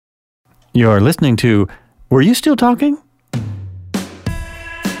You're listening to Were You Still Talking?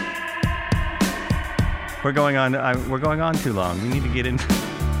 We're going on too long. We need to get in.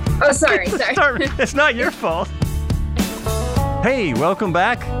 Oh, sorry. It's not your fault. Hey, welcome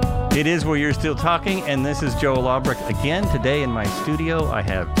back. It is Where You're Still Talking, and this is Joel Albrecht again. Today in my studio, I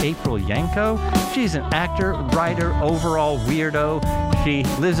have April Yanko. She's an actor, writer, overall weirdo. She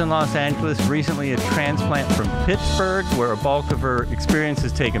lives in Los Angeles, recently a transplant from Pittsburgh, where a bulk of her experience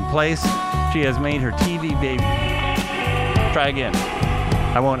has taken place. She has made her TV debut. Try again.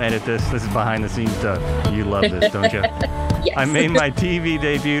 I won't edit this. This is behind the scenes stuff. You love this, don't you? Yes. I made my TV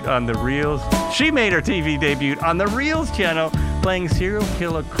debut on The Reels. She made her TV debut on The Reels channel, playing serial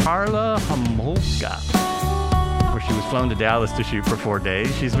killer Karla Homolka, where she was flown to Dallas to shoot for 4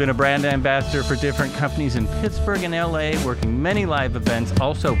 days. She's been a brand ambassador for different companies in Pittsburgh and LA, working many live events,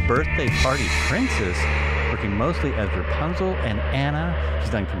 also Birthday Party Princess, working mostly as Rapunzel and Anna.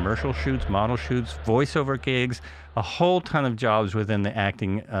 She's done commercial shoots, model shoots, voiceover gigs, a whole ton of jobs within the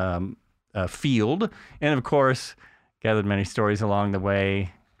acting field, and of course, gathered many stories along the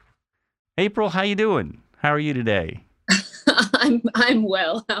way. April, how you doing? How are you today? I'm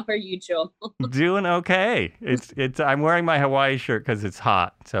well. How are you, Joel? Doing okay. I'm wearing my Hawaii shirt because it's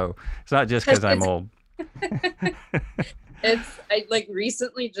hot, so it's not just because I'm old. I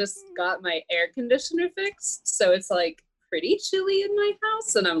recently just got my air conditioner fixed, so it's like pretty chilly in my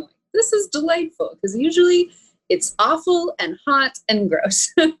house, and I'm like, this is delightful because usually it's awful and hot and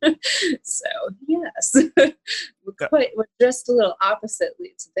gross. So yes, we're just a little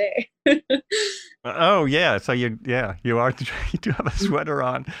oppositely today. Oh yeah, so you are. You do have a sweater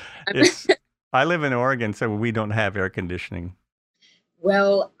on. I live in Oregon, so we don't have air conditioning.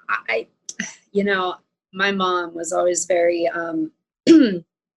 Well, my mom was always very,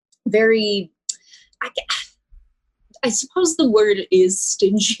 very. I suppose the word is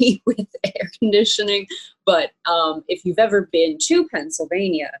stingy with air conditioning, but if you've ever been to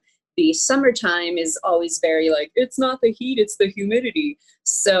Pennsylvania, the summertime is always very like, it's not the heat, it's the humidity.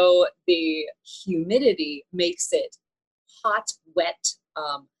 So the humidity makes it hot, wet,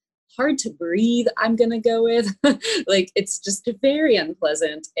 hard to breathe, I'm going to go with. Like, it's just very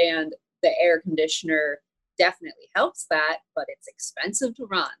unpleasant. And the air conditioner definitely helps that, but it's expensive to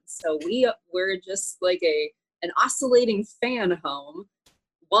run. So we're just like an oscillating fan home,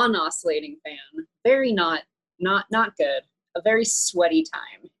 one oscillating fan, very not good. A very sweaty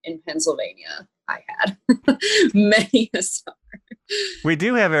time in Pennsylvania I had many a summer. We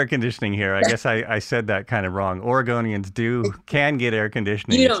do have air conditioning here. I guess I said that kind of wrong. Oregonians can get air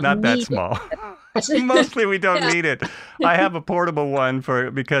conditioning. It's not that small. Mostly we don't need it. I have a portable one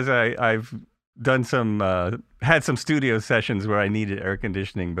because I've done had some studio sessions where I needed air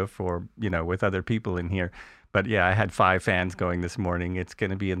conditioning before, with other people in here. But yeah, I had 5 fans going this morning. It's going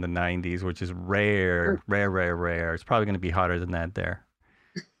to be in the 90s, which is rare. It's probably going to be hotter than that there.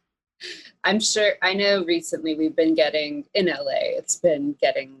 I'm sure. I know recently we've been getting, in LA, it's been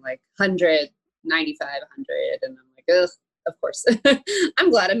getting like 100, 95, 100. And I'm like, ugh, of course. I'm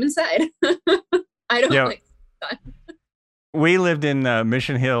glad I'm inside. I don't like sun. We lived in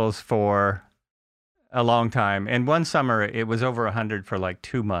Mission Hills for a long time. And one summer, it was over 100 for like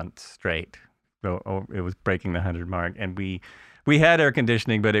 2 months straight. So it was breaking the 100 mark, and we had air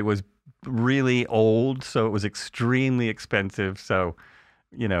conditioning, but it was really old, so it was extremely expensive. So,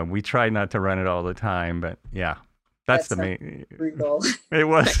 we tried not to run it all the time, but yeah, that's the main. Brutal. It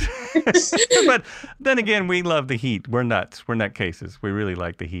was, but then again, we love the heat. We're nuts. We're nutcases. We really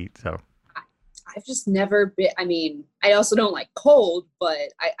like the heat. So I've just never been. I mean, I also don't like cold,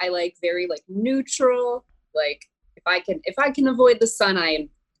 but I like very neutral. Like if I can avoid the sun, I am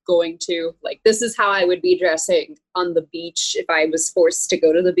going to. Like, this is how I would be dressing on the beach if I was forced to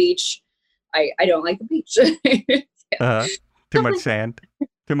go to the beach. I don't like the beach. Too much sand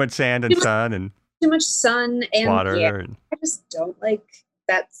and sun and too much sun and water. Yeah, I just don't like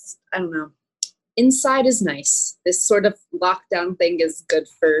that. I don't know. Inside is nice. This sort of lockdown thing is good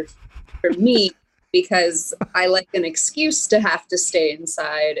for me because I like an excuse to have to stay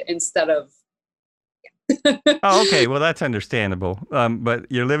inside instead of. Oh, okay. Well, that's understandable.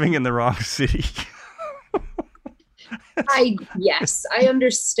 But you're living in the wrong city. I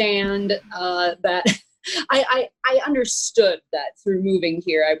understand that. I understood that through moving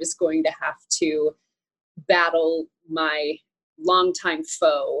here, I was going to have to battle my longtime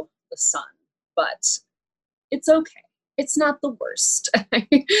foe, the sun. But it's okay. It's not the worst.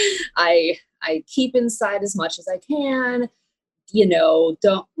 I keep inside as much as I can.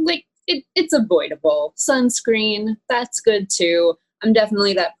 Don't like. It's avoidable. Sunscreen, that's good too. I'm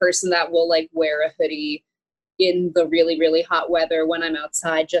definitely that person that will wear a hoodie, in the really, really hot weather when I'm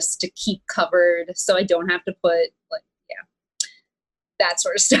outside, just to keep covered so I don't have to put, like, yeah, that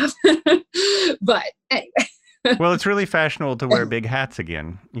sort of stuff. But anyway. Well, it's really fashionable to wear big hats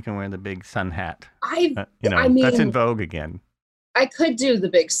again. You can wear the big sun hat. I That's in mean, vogue again. I could do the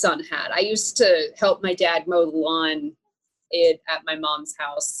big sun hat. I used to help my dad mow the lawn at my mom's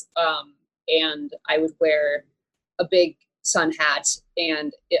house, and I would wear a big sun hat.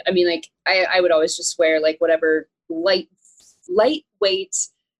 And I mean, like, I would always just wear like whatever lightweight,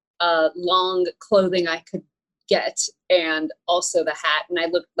 long clothing I could get, and also the hat. And I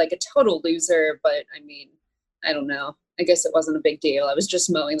looked like a total loser, but I mean, I don't know. I guess it wasn't a big deal. I was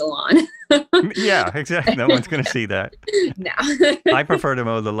just mowing the lawn. Yeah, exactly. No one's going to see that. No. I prefer to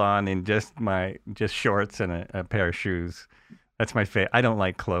mow the lawn in just shorts and a pair of shoes. That's my favorite. I don't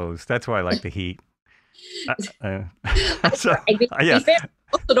like clothes. That's why I like the heat. So, I mean, yeah. I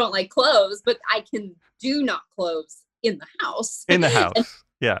also don't like clothes, but I can do not clothes in the house. In the house,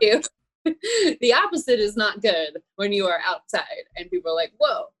 yeah. The opposite is not good when you are outside and people are like,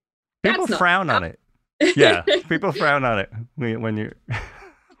 whoa. People frown on it. Yeah, people frown on it when you're...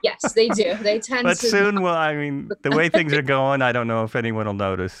 Yes, they do. They tend but to... But soon, well, I mean, the way things are going, I don't know if anyone will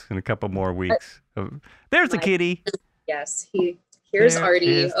notice in a couple more weeks. There's the kitty. Yes, here's there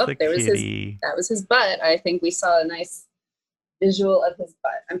Artie. That was his butt. I think we saw a nice visual of his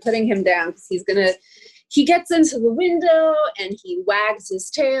butt. I'm putting him down because he gets into the window and he wags his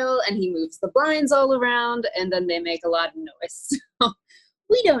tail and he moves the blinds all around, and then they make a lot of noise. So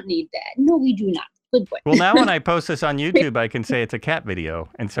we don't need that. No, we do not. Good boy. Well, now when I post this on YouTube, I can say it's a cat video,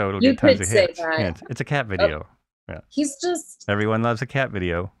 and so it'll get tons of hits. Yeah, it's a cat video. Yeah. He's just... Everyone loves a cat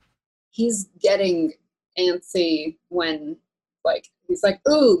video. He's getting antsy when, like, he's like,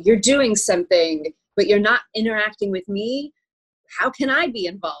 ooh, you're doing something, but you're not interacting with me. How can I be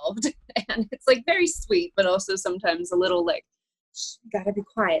involved? And it's, like, very sweet, but also sometimes a little, like, gotta be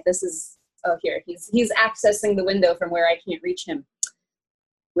quiet. This is... Oh, here. He's accessing the window from where I can't reach him.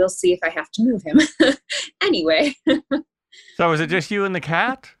 We'll see if I have to move him. Anyway. So is it just you and the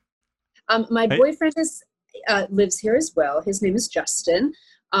cat? My boyfriend lives here as well. His name is Justin.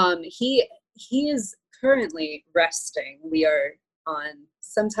 He is currently resting. We are on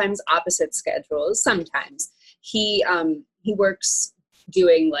sometimes opposite schedules. Sometimes he works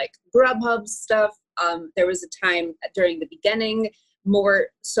doing like Grubhub stuff. There was a time during the beginning, more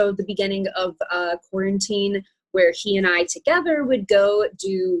so the beginning of quarantine, where he and I together would go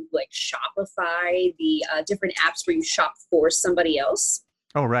do like Shopify, the different apps where you shop for somebody else.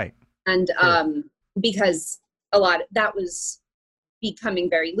 Oh, right. And because that was becoming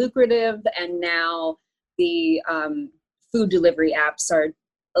very lucrative, and now the food delivery apps are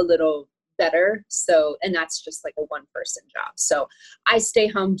a little better. So, and that's just like a one-person job. So I stay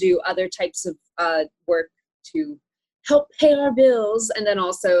home, do other types of work to help pay our bills, and then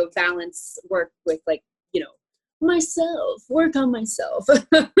also balance work with, like, work on myself.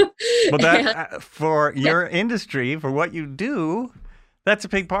 Well, that for your industry, for what you do, that's a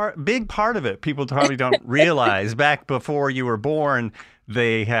big part of it. People probably don't realize back before you were born,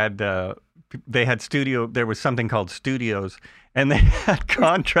 they had studio. There was something called studios, and they had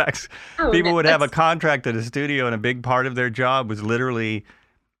contracts. People would have a contract at a studio, and a big part of their job was literally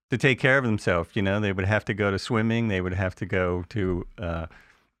to take care of themselves. They would have to go to swimming. They would have to go to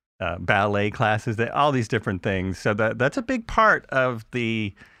ballet classes, all these different things. So that's a big part of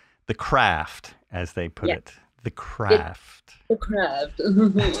the craft, as they put it. The craft. The craft.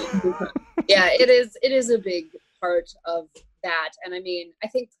 Yeah, it is a big part of that. And I mean, I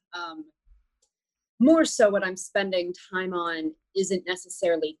think more so what I'm spending time on isn't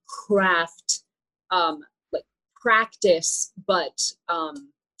necessarily craft, like practice, but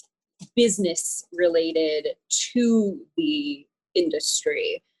business related to the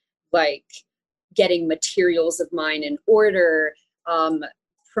industry, like getting materials of mine in order,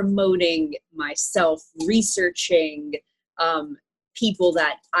 promoting myself, researching people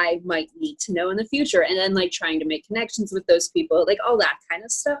that I might need to know in the future, and then like trying to make connections with those people, like all that kind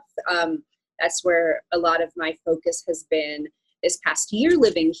of stuff. That's where a lot of my focus has been this past year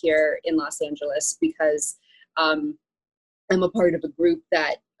living here in Los Angeles, because I'm a part of a group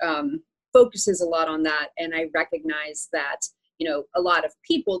that focuses a lot on that, and I recognize that a lot of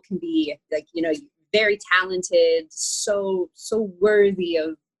people can be like, very talented, so worthy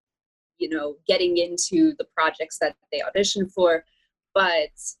of, getting into the projects that they audition for, but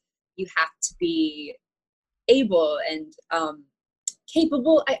you have to be able and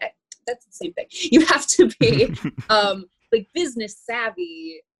capable. That's the same thing. You have to be like business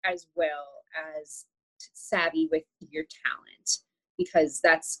savvy as well as savvy with your talent. because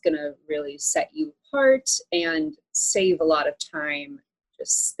that's going to really set you apart and save a lot of time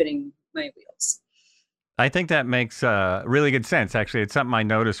just spinning my wheels. I think that makes really good sense. Actually, it's something I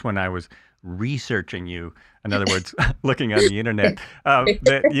noticed when I was researching you. In other words, looking on the internet,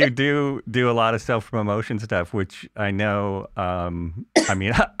 that you do a lot of self-promotion stuff, which I know. I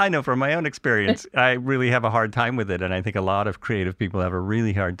mean, I know from my own experience, I really have a hard time with it, and I think a lot of creative people have a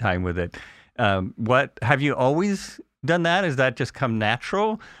really hard time with it. What have you always done that? Has that just come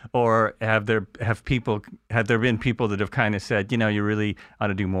natural, or have there been people that have kind of said, you really ought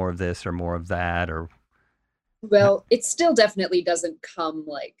to do more of this or more of that, or? Well, it still definitely doesn't come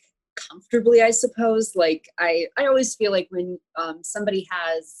like comfortably, I suppose. Like I always feel like when somebody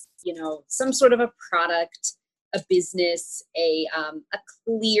has, some sort of a product, a business, a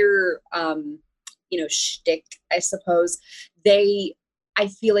clear, shtick, I suppose, I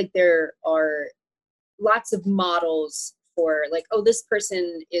feel like there are lots of models for like, oh, this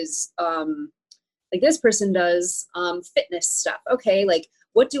person is like this person does fitness stuff. Okay, like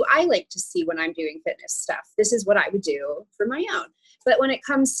what do I like to see when I'm doing fitness stuff? This is what I would do for my own. But when it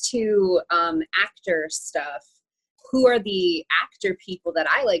comes to actor stuff, who are the actor people that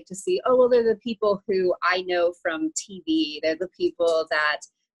I like to see? Oh, well, they're the people who I know from TV. They're the people that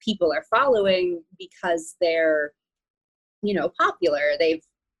people are following because they're, popular. They've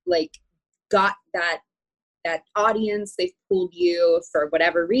like got that audience. They've pulled you for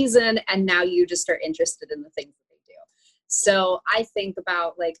whatever reason, and now you just are interested in the things that they do. So I think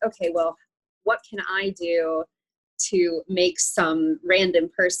about like, okay, well, what can I do to make some random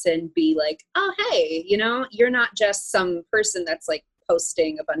person be like, oh, hey, you're not just some person that's like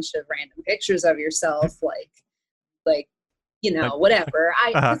posting a bunch of random pictures of yourself, like, whatever.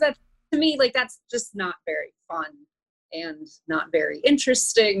 Because that, to me, like, that's just not very fun and not very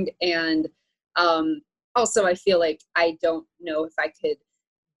interesting. And also, I feel like I don't know if I could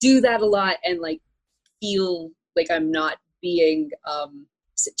do that a lot and like feel like I'm not being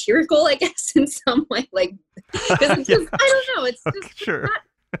satirical, I guess, in some way, like, because I don't know, it's just sure. not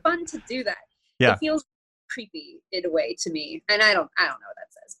fun to do that. Yeah. It feels creepy in a way to me, and I don't know what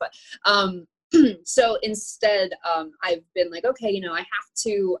that says, but so instead, I've been like, okay, I have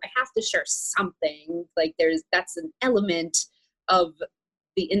to share something. Like that's an element of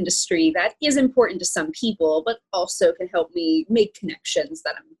the industry that is important to some people, but also can help me make connections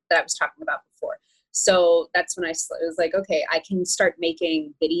that I was talking about before. So that's when I was like, okay, I can start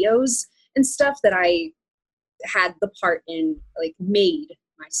making videos and stuff that I had the part in, like made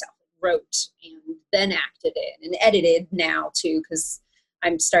myself, wrote, and then acted in and edited now too, because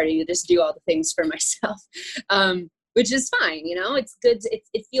I'm starting to just do all the things for myself, which is fine. It's good.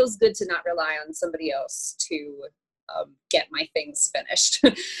 It feels good to not rely on somebody else to get my things finished.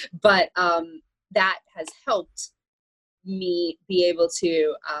 But that has helped me be able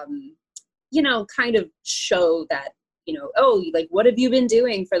to, kind of show that, oh, like, what have you been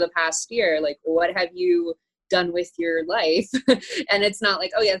doing for the past year? Like, what have you done with your life? And it's not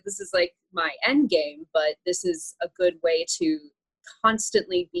like, oh yeah, this is like my end game, but this is a good way to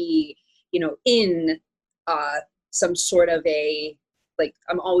constantly be, in some sort of a, like,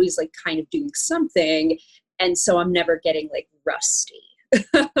 I'm always like kind of doing something. And so I'm never getting like rusty.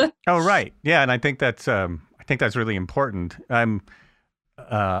 Oh, right. Yeah. And I think that's really important.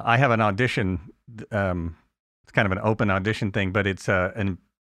 I have an audition. It's kind of an open audition thing, but it's a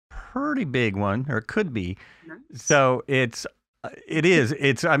pretty big one, or it could be. Nice. So it's,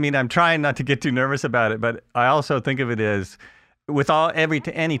 I mean, I'm trying not to get too nervous about it, but I also think of it as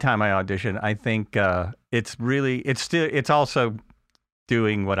any time I audition, I think it's also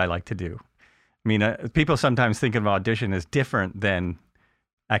doing what I like to do. I mean, people sometimes think of audition as different than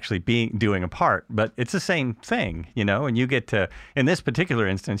actually doing a part, but it's the same thing, and you get to, in this particular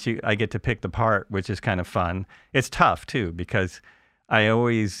instance, I get to pick the part, which is kind of fun. It's tough too, because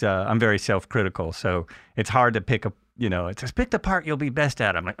I'm very self-critical. So it's hard to pick it says, pick the part you'll be best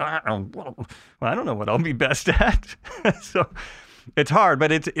at. I'm like, I don't know what I'll be best at. So it's hard,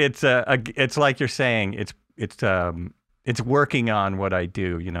 but it's like you're saying, it's working on what I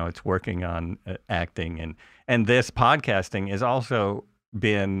do, it's working on acting, and this podcasting has also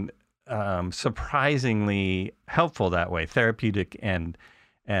been surprisingly helpful that way, therapeutic, and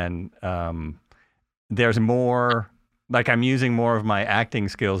there's more, like, I'm using more of my acting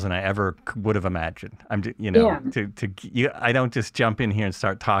skills than I ever would have imagined. I don't just jump in here and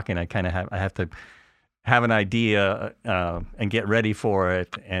start talking. I have to have an idea and get ready for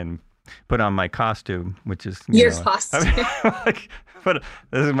it and put on my costume, which is your costume. But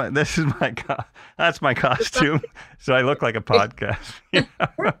that's my costume, so I look like a podcast. That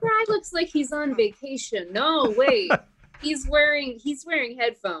guy looks like he's on vacation. No, wait. he's wearing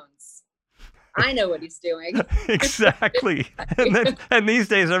headphones. I know what he's doing. Exactly. And these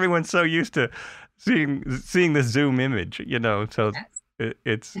days everyone's so used to seeing the Zoom image, so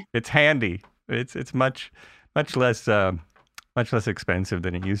it's handy. It's much less much less expensive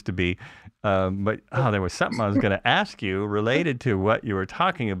than it used to be. But there was something I was going to ask you related to what you were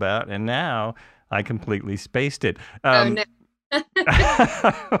talking about, and now I completely spaced it. No.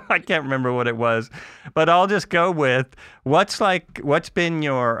 I can't remember what it was, but I'll just go with what's been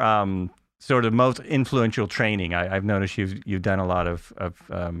your sort of most influential training. I've noticed you've done a lot of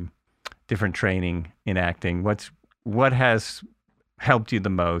different training in acting. What has helped you the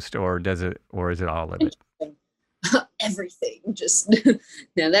most, or is it all of it? Everything. Just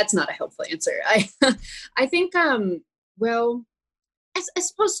no, that's not a helpful answer. I think well, I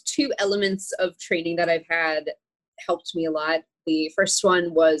suppose two elements of training that I've had helped me a lot. The first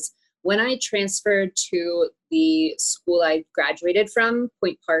one was when I transferred to the school I graduated from,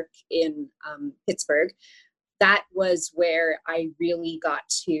 Point Park in Pittsburgh. That was where I really got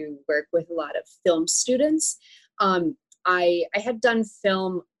to work with a lot of film students. I had done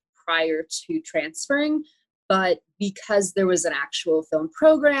film prior to transferring, but because there was an actual film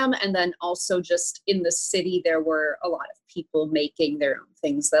program, and then also just in the city, there were a lot of people making their own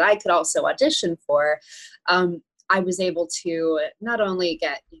things that I could also audition for. I was able to not only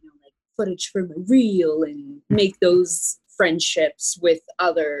get, like footage for my reel and make those friendships with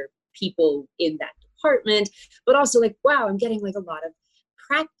other people in that department, but also like, wow, I'm getting like a lot of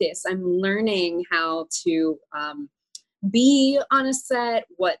practice. I'm learning how to be on a set,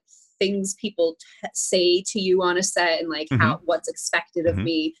 what things people say to you on a set, and like what's expected of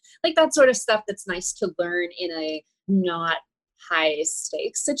me, like that sort of stuff that's nice to learn in a not high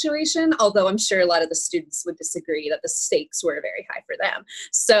stakes situation, although I'm sure a lot of the students would disagree that the stakes were very high for them.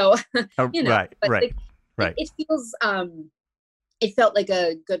 So it feels it felt like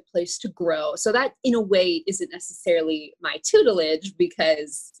a good place to grow. So that in a way isn't necessarily my tutelage,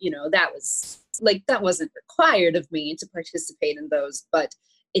 because that wasn't required of me to participate in those, but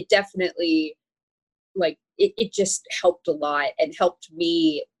it definitely it just helped a lot and helped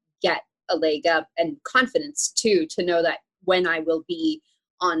me get a leg up and confidence too, to know that when I will be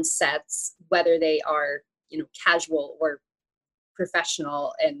on sets, whether they are, casual or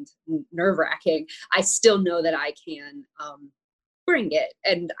professional and nerve-wracking, I still know that I can bring it,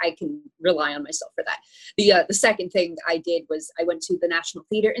 and I can rely on myself for that. The second thing I did was I went to the National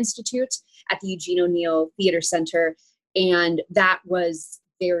Theater Institute at the Eugene O'Neill Theater Center, and that was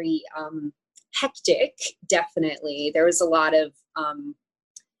very hectic. Definitely, there was a lot of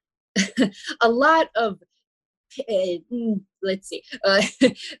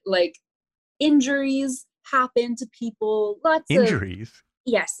like injuries happen to people. Injuries?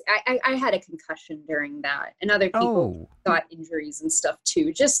 Yes, I had a concussion during that, and other people got injuries and stuff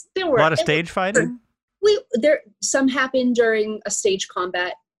too. Just there were a lot of stage fighting. Some happened during a stage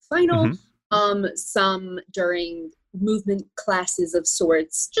combat final. Some during movement classes of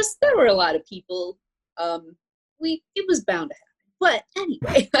sorts. Just there were a lot of people. It was bound to happen. But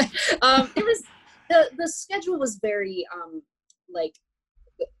anyway, it was the schedule was very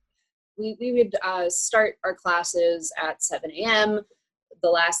we would start our classes at 7 a.m. The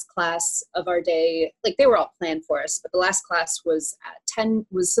last class of our day, they were all planned for us, but the last class was at 10,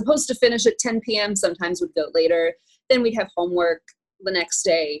 was supposed to finish at 10 p.m. Sometimes would go later. Then we'd have homework the next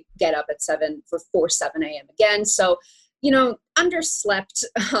day, get up at 7 for 7 a.m. again. So, underslept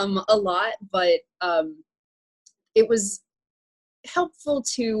a lot, but it was helpful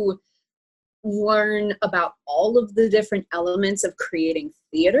to learn about all of the different elements of creating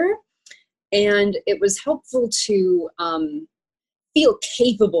theater. And it was helpful to feel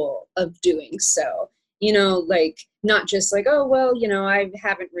capable of doing so, not just like, oh, well, I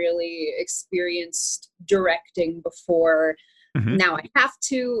haven't really experienced directing before. Now I have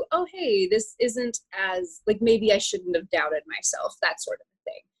to, oh, hey, this isn't as, maybe I shouldn't have doubted myself, that sort of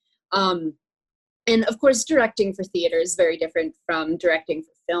thing. And of course, directing for theater is very different from directing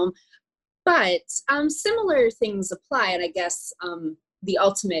for film, but similar things apply. And I guess the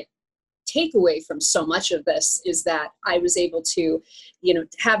ultimate takeaway from so much of this is that I was able to,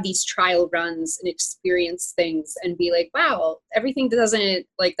 have these trial runs and experience things and be like, wow, everything doesn't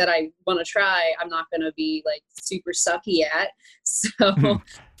that I want to try, I'm not going to be super sucky at. So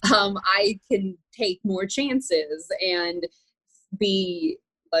I can take more chances and be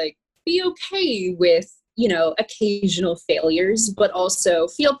okay with, occasional failures, but also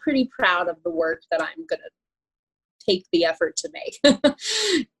feel pretty proud of the work that I'm going to take the effort to make.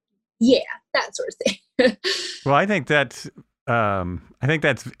 Yeah, that sort of thing. Well, I think that's I think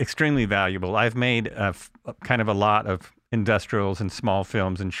that's extremely valuable. I've made kind of a lot of industrials and small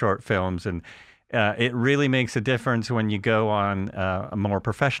films and short films, and it really makes a difference when you go on a more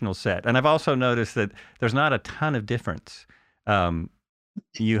professional set. And I've also noticed that there's not a ton of difference. Um,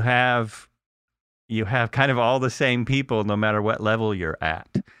 you have kind of all the same people no matter what level you're at.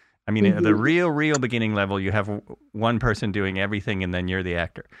 I mean, at the Mhm. real beginning level, you have one person doing everything, and then you're the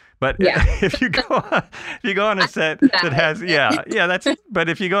actor. But Yeah. if you go on a set that That. has, yeah, that's. But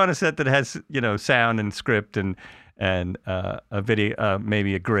if you go on a set that has, sound and script and a video,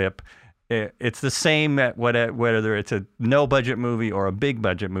 maybe a grip, it's the same at whether it's a no budget movie or a big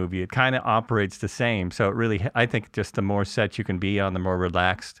budget movie. It kind of operates the same. So it really, I think, just the more sets you can be on, the more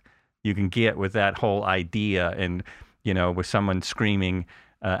relaxed you can get with that whole idea, and with someone screaming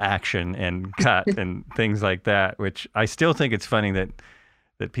action and cut and things like that. Which I still think it's funny that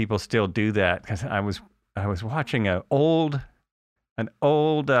people still do that, because I was watching an old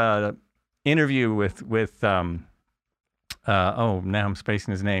interview with now I'm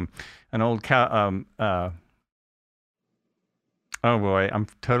spacing his name, an old oh boy, I'm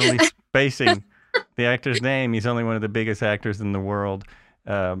totally spacing the actor's name. He's only one of the biggest actors in the world.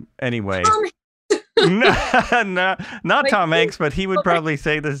 Anyway, Tom, no, no, not like, Tom Hanks, but he would probably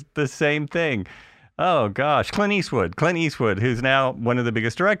say the same thing. Oh gosh, Clint Eastwood. Clint Eastwood, who's now one of the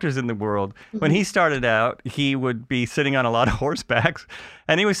biggest directors in the world. When Mhm. he started out, he would be sitting on a lot of horsebacks,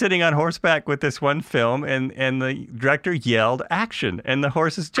 and he was sitting on horseback with this one film, and the director yelled action, and the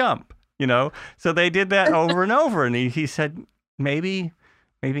horses jump. So they did that over and over, and he said maybe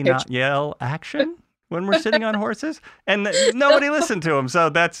not yell action when we're sitting on horses, and nobody listened to him.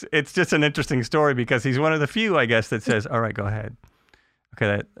 So it's just an interesting story, because he's one of the few, I guess, that says, "All right, go ahead."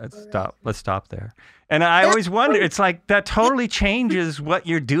 Okay, let's stop. Let's stop there. And I always wonder, it's like that totally changes what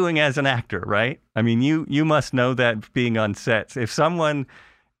you're doing as an actor, right? I mean, you must know that being on sets. If someone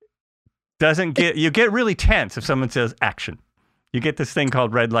you get really tense if someone says action. You get this thing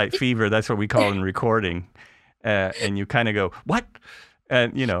called red light fever. That's what we call it in recording. And you kind of go, what?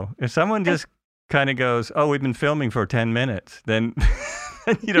 And, if someone just kind of goes, oh, we've been filming for 10 minutes, then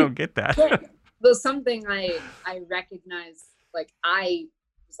you don't get that. Yeah. Well, something I recognize, like I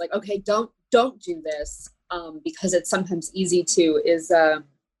was like, okay, don't do this, because it's sometimes easy to, is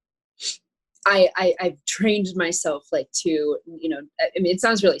I've trained myself, like, to, I mean, it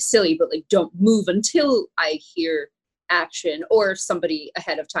sounds really silly, but like, don't move until I hear action, or somebody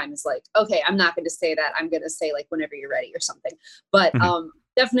ahead of time is like, okay, I'm not going to say that, I'm going to say, like, whenever you're ready or something. But Mhm.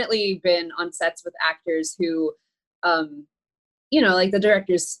 definitely been on sets with actors who, um like, the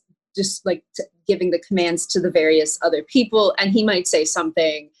director's just like giving the commands to the various other people, and he might say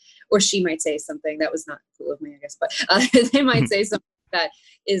something, or she might say something that was not cool of me, I guess, but they might say something that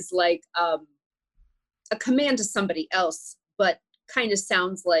is like, a command to somebody else, but kind of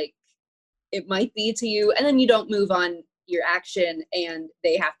sounds like it might be to you, and then you don't move on your action, and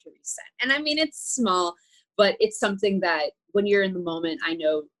they have to reset. And I mean, it's small, but it's something that when you're in the moment, I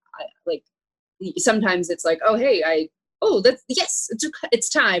know, like, sometimes it's like, oh, hey, that's, yes, it's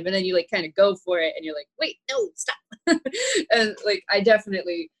time, and then you, like, kind of go for it, and you're like, wait, no, stop. And, like, I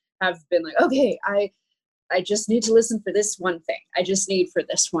definitely have been like, okay, I just need to listen for this one thing. I just need for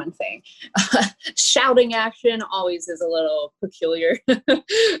this one thing. Shouting action always is a little peculiar.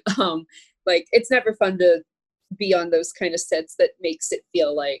 Like, it's never fun to be on those kind of sets that makes it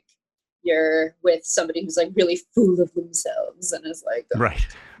feel like you're with somebody who's, like, really full of themselves and is like, oh, Right.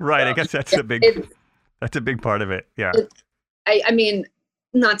 Right. I well, guess that's yeah, that's a big part of it. Yeah. I mean,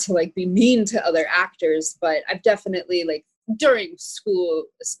 not to, like, be mean to other actors, but I've definitely, like, during school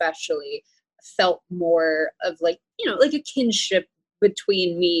especially, felt more of, like, like, a kinship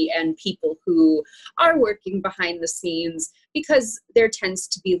between me and people who are working behind the scenes, because there tends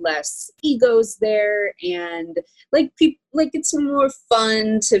to be less egos there, and, like, people, like, it's more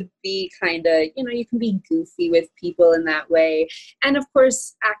fun to be kind of, you can be goofy with people in that way. And of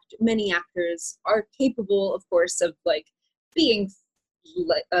course, many actors are capable, of course, of, like, being,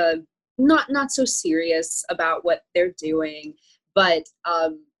 like, not so serious about what they're doing, but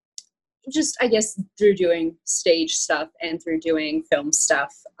just, I guess, through doing stage stuff and through doing film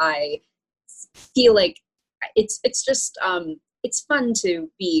stuff, I feel like it's just, it's fun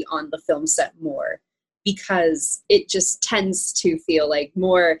to be on the film set more, because it just tends to feel like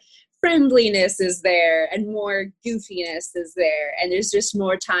more friendliness is there, and more goofiness is there, and there's just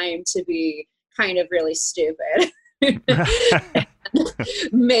more time to be kind of really stupid.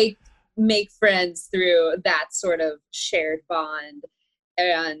 make make friends through that sort of shared bond,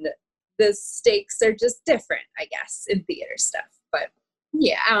 and the stakes are just different, I guess, in theater stuff. But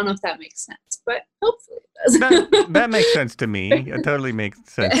yeah, I don't know if that makes sense, but hopefully it That makes sense to me. It totally makes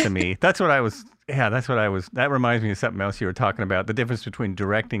sense to me. That's what I was. Yeah, that's what I was. That reminds me of something else you were talking about. The difference between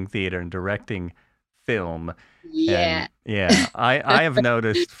directing theater and directing film. Yeah. And yeah, I have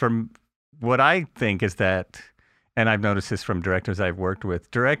noticed from what I think is that, and I've noticed this from directors I've worked with,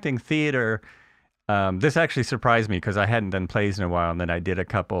 directing theater. This actually surprised me because I hadn't done plays in a while, and then I did a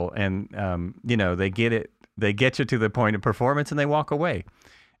couple, and they get it, they get you to the point of performance, and they walk away,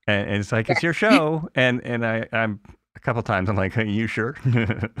 and it's like it's your show, and I'm a couple times I'm like, are you sure?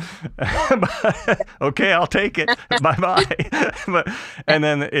 Okay, I'll take it. Bye bye. But and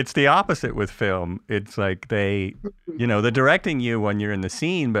then it's the opposite with film. It's like they're directing you when you're in the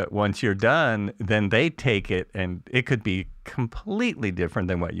scene, but once you're done, then they take it, and it could be completely different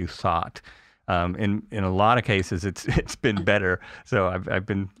than what you thought. In a lot of cases, it's been better. So I've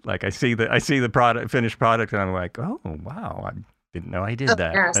been like, I see the finished product, and I'm like, oh wow, I didn't know I did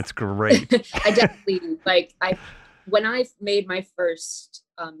that. Yes. That's great. I definitely like when I made my first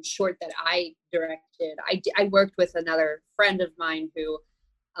short that I directed. I worked with another friend of mine who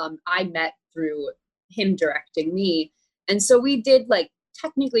I met through him directing me, and so we did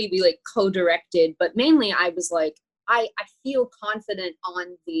technically we co-directed, but mainly I was like I feel confident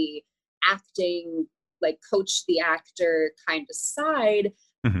on the acting, coach the actor kind of side,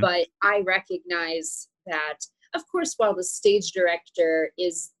 Mhm. but I recognize that, of course, while the stage director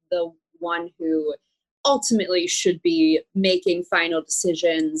is the one who ultimately should be making final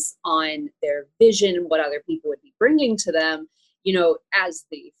decisions on their vision and what other people would be bringing to them, as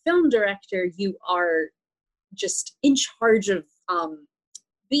the film director, you are just in charge of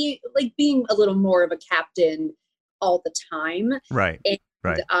being a little more of a captain all the time. Right. And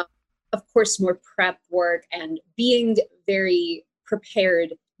Right. of course, more prep work and being very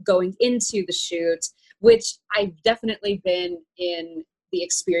prepared going into the shoot, which I've definitely been in the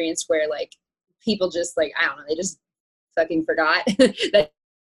experience where people just I don't know, they just fucking forgot that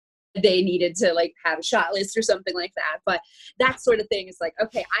they needed to have a shot list or something like that. But that sort of thing is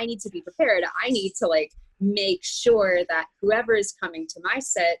okay, I need to be prepared. I need to make sure that whoever is coming to my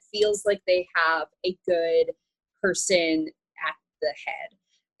set feels like they have a good person at the head.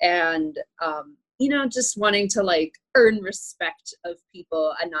 And just wanting to earn respect of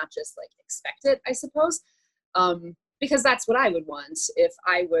people and not just expect it, I suppose. Because that's what I would want if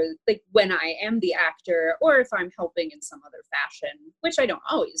I was when I am the actor, or if I'm helping in some other fashion, which I don't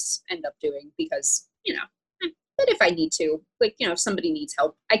always end up doing because, but if I need to, if somebody needs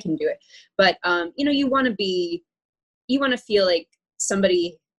help, I can do it. But, you want to feel like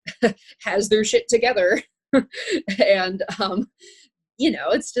somebody has their shit together. And,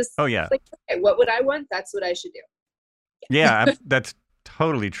 it's just, Oh yeah. Okay, what would I want? That's what I should do. Yeah, that's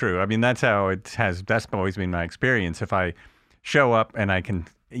totally true. I mean, that's how it has. That's always been my experience. If I show up and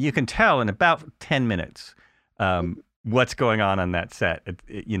you can tell in about 10 minutes what's going on that set.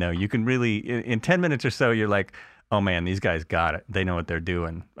 You can really in 10 minutes or so, you're like, oh man, these guys got it. They know what they're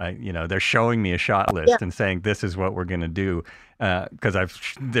doing. They're showing me a shot list and saying this is what we're gonna do. Because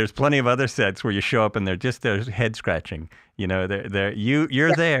there's plenty of other sets where you show up and they're head scratching. You're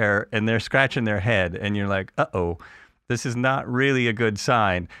there and they're scratching their head and you're like, uh-oh, this is not really a good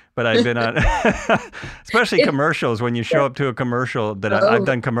sign. But I've been on, especially commercials, when you show up to a commercial that I've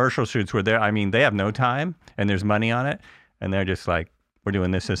done commercial shoots where they have no time and there's money on it. And they're just like, we're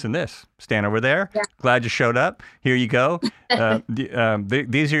doing this, this, and this. Stand over there. Yeah. Glad you showed up. Here you go.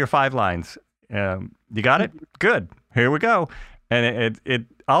 These are your 5 lines. You got it? Good. Here we go. And it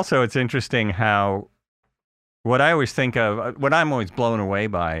also, it's interesting how what I always think of, what I'm always blown away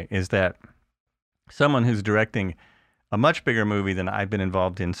by is that someone who's directing a much bigger movie than I've been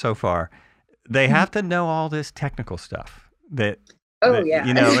involved in so far, they have to know all this technical stuff that yeah.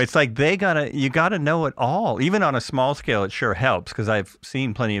 It's like you gotta know it all. Even on a small scale, it sure helps because I've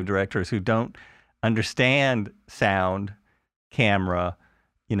seen plenty of directors who don't understand sound, camera,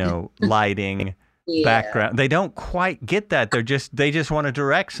 lighting, background. They don't quite get that. They just want to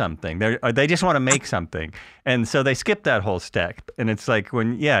direct something. They just want to make something, and so they skip that whole step. And it's like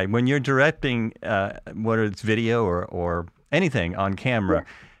when you're directing, whether it's video or anything on camera.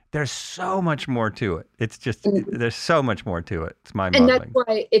 Yeah. There's so much more to it. It's just there's so much more to it. It's mind-boggling. And that's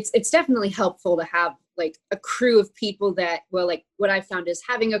why it's definitely helpful to have a crew of people that, what I found is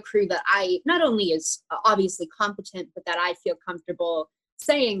having a crew that I not only is obviously competent, but that I feel comfortable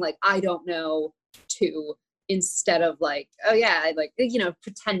saying I don't know to, instead of oh yeah,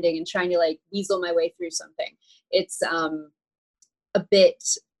 pretending and trying to weasel my way through something. It's a bit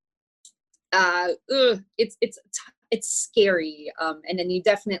it's scary, and then you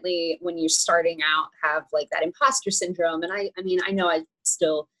definitely, when you're starting out, have that imposter syndrome. And I mean, I know I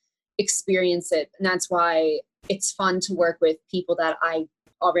still experience it. And that's why it's fun to work with people that I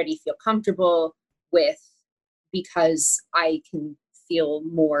already feel comfortable with, because I can feel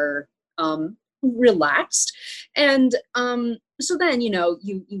more relaxed. And so then,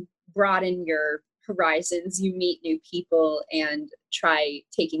 you broaden your horizons, you meet new people and try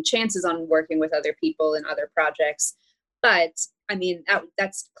taking chances on working with other people in other projects. But I mean,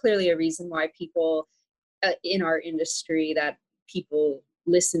 that's clearly a reason why people in our industry, that people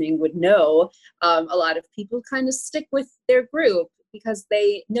listening would know, a lot of people kind of stick with their group because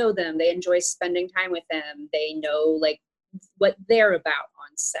they know them, they enjoy spending time with them, they know like what they're about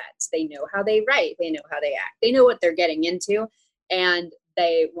on sets, they know how they write, they know how they act, they know what they're getting into, and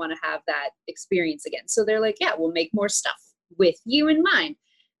they want to have that experience again. So they're like, yeah, we'll make more stuff with you in mind.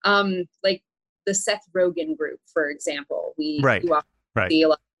 Like the Seth Rogen group, for example, you often see a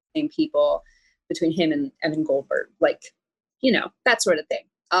lot of the same people between him and Evan Goldberg, like, that sort of thing.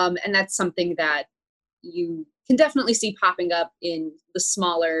 And that's something that you can definitely see popping up in the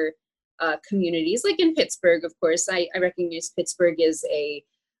smaller communities, like in Pittsburgh, of course. I recognize Pittsburgh is a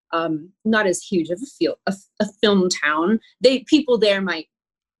not as huge of a film town. People there might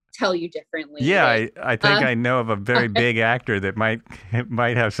tell you differently. Yeah, I think I know of a very big actor that might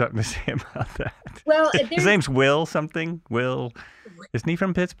have something to say about that. Well, his name's Will something. Will, isn't he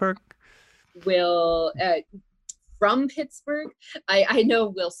from Pittsburgh? Will from Pittsburgh. I know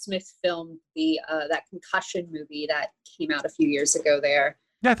Will Smith filmed that Concussion movie that came out a few years ago there.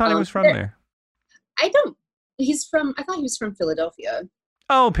 Yeah, I thought he was from there. I thought he was from Philadelphia.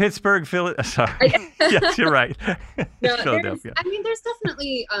 Oh, Pittsburgh, Philadelphia. Sorry. Yes, you're right. No, Philadelphia. There's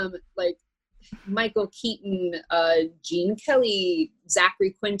definitely like Michael Keaton, Gene Kelly,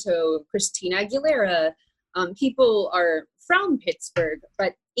 Zachary Quinto, Christina Aguilera. People are from Pittsburgh,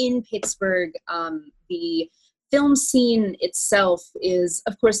 but in Pittsburgh, the film scene itself is,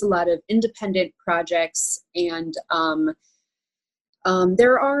 of course, a lot of independent projects, and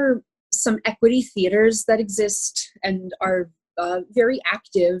there are some equity theaters that exist and are very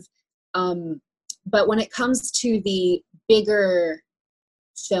active. But when it comes to the bigger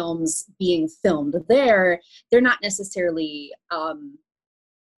films being filmed there, they're not necessarily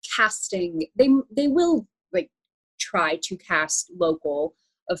casting. They will like try to cast local,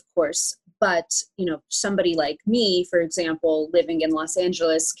 of course, but somebody like me, for example, living in Los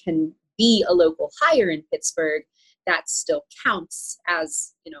Angeles, can be a local hire in Pittsburgh. That still counts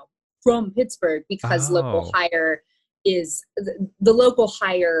as from Pittsburgh, because local hire is the local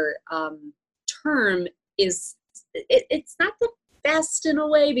hire term is it's not the best in a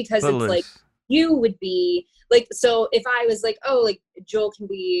way, because it's like you would be like, so if I was like, oh, like Joel can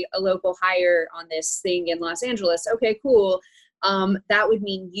be a local hire on this thing in Los Angeles, okay, cool. That would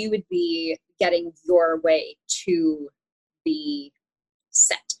mean you would be getting your way to the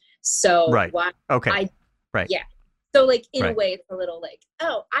set. So right. Right. Yeah. So like in a way, it's a little like,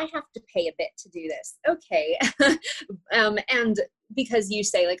 oh, I have to pay a bit to do this. Okay. And because you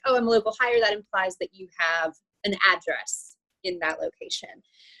say like, oh, I'm a local hire, that implies that you have an address in that location.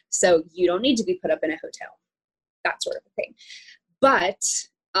 So you don't need to be put up in a hotel, that sort of a thing. But,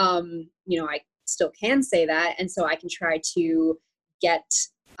 I still can say that. And so I can try to get,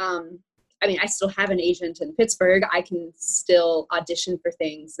 I still have an agent in Pittsburgh. I can still audition for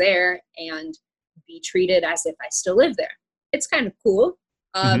things there and be treated as if I still live there. It's kind of cool.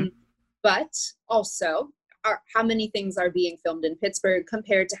 But also, how many things are being filmed in Pittsburgh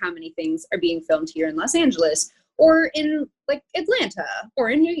compared to how many things are being filmed here in Los Angeles, or in like Atlanta, or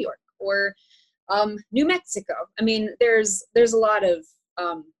in New York, or New Mexico? I mean, there's a lot of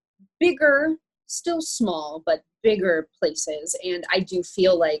bigger, still small, but bigger places. And I do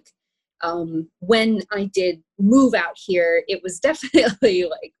feel like when I did move out here, it was definitely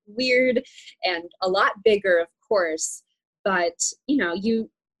like weird and a lot bigger, of course, but you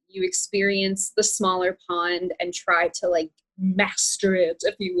experience the smaller pond and try to like master it,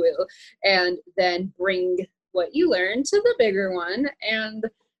 if you will, and then bring what you learn to the bigger one and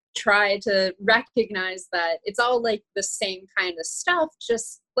try to recognize that it's all like the same kind of stuff,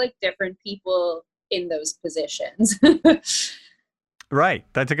 just like different people in those positions. Right.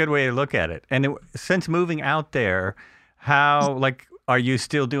 That's a good way to look at it. And since moving out there, are you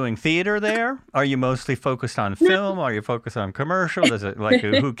still doing theater there? Are you mostly focused on film? Are you focused on commercial? Does it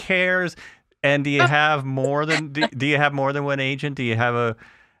who cares? And do you have more than one agent? Do you have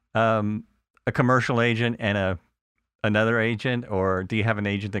a commercial agent and another agent, or do you have an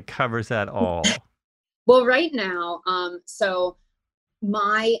agent that covers that all? Well, right now, so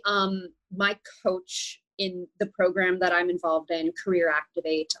my coach in the program that I'm involved in, Career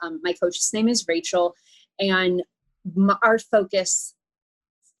Activate, my coach's name is Rachel, and our focus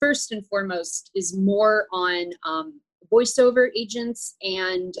first and foremost is more on voiceover agents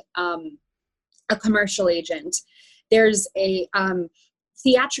and a commercial agent. There's a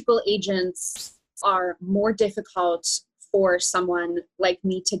theatrical agents are more difficult for someone like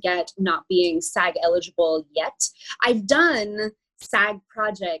me to get, not being SAG eligible yet. I've done SAG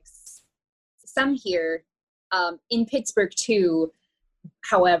projects, some here in Pittsburgh too.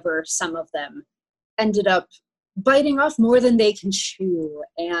 However, some of them ended up biting off more than they can chew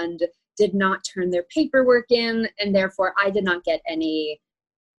and did not turn their paperwork in, and therefore I did not get any.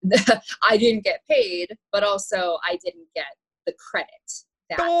 I didn't get paid, but also I didn't get the credit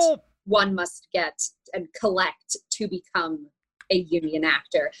that one must get and collect to become a union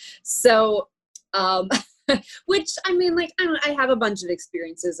actor. So, which, I mean, like, I have a bunch of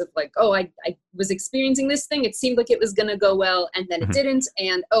experiences of like, oh, I was experiencing this thing. It seemed like it was going to go well, and then it didn't,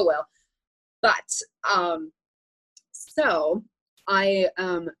 and oh well. But, so I,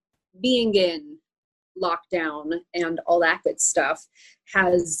 being in lockdown and all that good stuff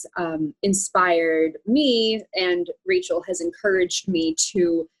has inspired me, and Rachel has encouraged me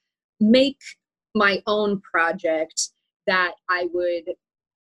to make my own project that I would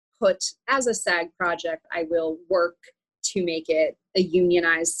put as a SAG project. I will work to make it a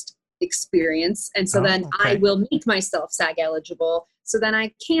unionized experience. And so then I will make myself SAG eligible. So then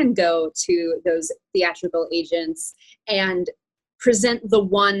I can go to those theatrical agents and present the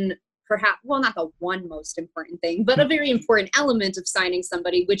one, perhaps, well, not the one most important thing, but a very important element of signing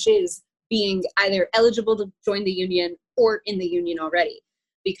somebody, which is being either eligible to join the union or in the union already.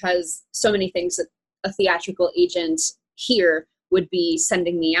 Because so many things that a theatrical agent here would be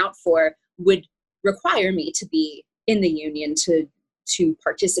sending me out for would require me to be in the union to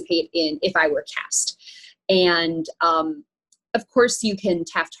participate in if I were cast. And of course you can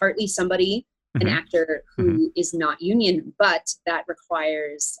Taft-Hartley somebody, an actor who is not union, but that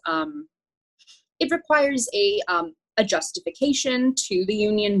requires it requires a justification to the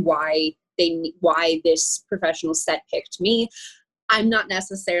union why this professional set picked me. I'm not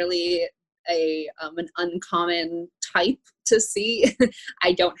necessarily an uncommon type to see.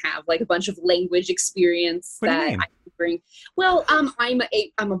 I don't have like a bunch of language experience that I can bring. Well, I'm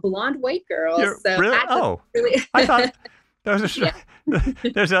a blonde white girl. So really? Really I thought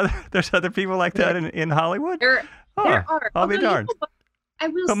there's other people like that in Hollywood. There are. I'll be darned. I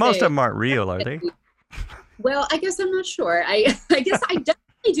will. But most of them aren't real, are they? Well, I guess I'm not sure. I guess I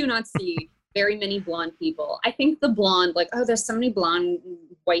definitely do not see very many blonde people. I think the blonde, like, oh, there's so many blonde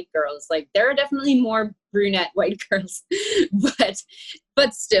white girls. Like, there are definitely more brunette white girls.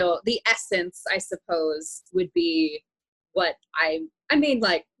 but still, the essence, I suppose, would be what I mean,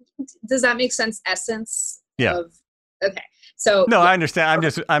 like, does that make sense? Essence? Yeah. Okay. So no, I understand.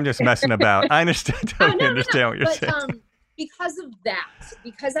 I'm just messing about. I understand. Understand what you're saying. Because of that,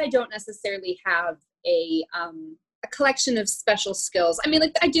 because I don't necessarily have a collection of special skills. I mean,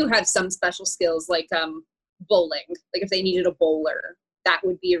 like, I do have some special skills, like bowling. Like, if they needed a bowler, that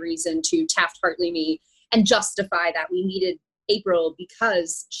would be a reason to Taft-Hartley me and justify that we needed April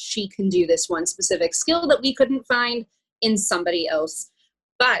because she can do this one specific skill that we couldn't find in somebody else.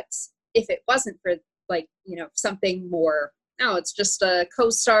 But if it wasn't for, like, you know, something more, no, it's just a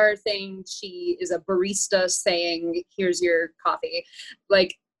co-star thing. She is a barista saying, here's your coffee.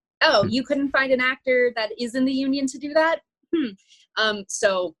 Like, oh, you couldn't find an actor that is in the union to do that?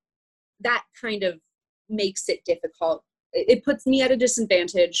 So that kind of makes it difficult. It puts me at a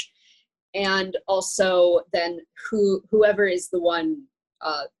disadvantage. And also then whoever is the one,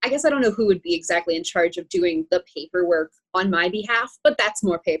 I guess I don't know who would be exactly in charge of doing the paperwork on my behalf, but that's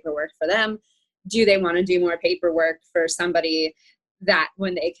more paperwork for them. Do they want to do more paperwork for somebody that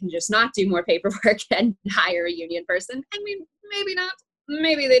when they can just not do more paperwork and hire a union person? I mean, maybe not.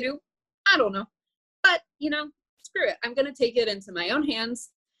 Maybe they do. I don't know. But, you know, screw it. I'm going to take it into my own hands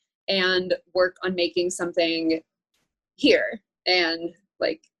and work on making something here. And,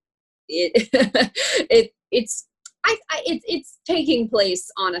 like, it's taking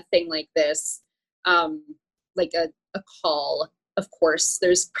place on a thing like this, like a call. Of course,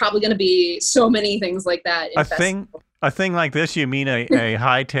 there's probably going to be so many things like that. A thing like this, you mean a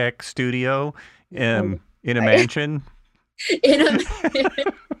high-tech studio in a mansion?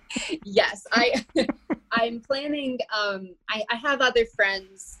 Yes, I'm planning. I have other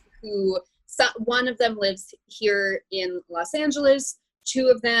friends who, one of them lives here in Los Angeles. Two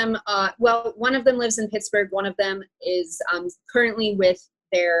of them, one of them lives in Pittsburgh. One of them is currently with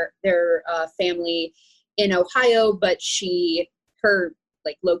their family in Ohio, but her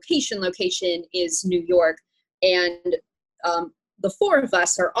like location is New York, and the four of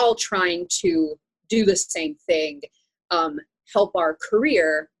us are all trying to do the same thing, help our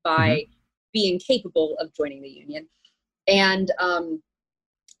career Mm-hmm. by being capable of joining the union. And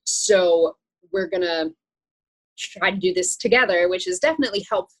so we're going to try to do this together, which is definitely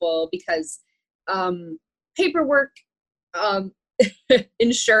helpful because paperwork, um,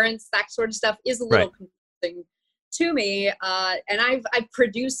 insurance, that sort of stuff is a little Right. confusing to me. And I've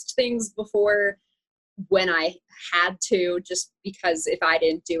produced things before when I had to, just because if I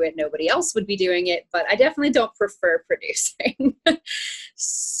didn't do it, nobody else would be doing it. But I definitely don't prefer producing.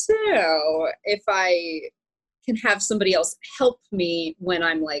 So if I can have somebody else help me when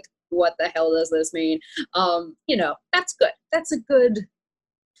I'm like, what the hell does this mean? That's good. That's a good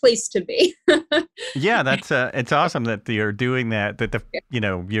place to be. Yeah, that's it's awesome that you're doing that. That the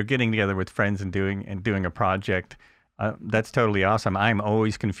Yeah. you're getting together with friends and doing a project. That's totally awesome. I'm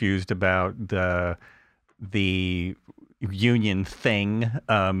always confused about the union thing,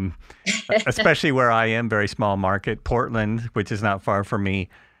 especially where I am, very small market. Portland, which is not far from me,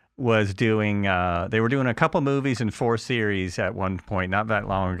 was doing. They were doing a couple movies and 4 series at one point, not that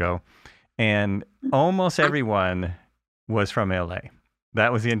long ago, and almost everyone was from LA.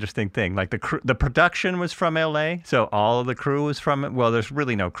 That was the interesting thing. Like the production was from LA, so all of the crew was from it. Well, there's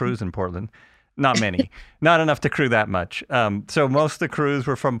really no crews in Portland, not many, not enough to crew that much. So most of the crews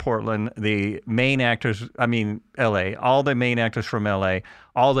were from Portland. The main actors, I mean LA, all the main actors from LA.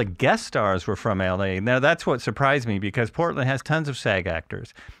 All the guest stars were from LA. Now that's what surprised me because Portland has tons of SAG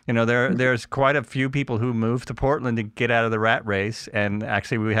actors. There's quite a few people who moved to Portland to get out of the rat race, and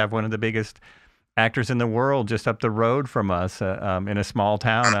actually we have one of the biggest actors in the world just up the road from us in a small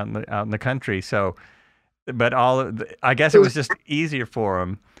town out in the country. So, but I guess it was just easier for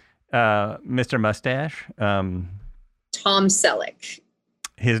him. Mr. Mustache. Tom Selleck.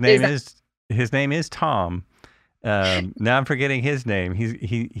 His name is Tom. Now I'm forgetting his name.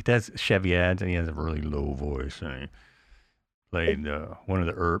 He does Chevy ads and he has a really low voice and he played one of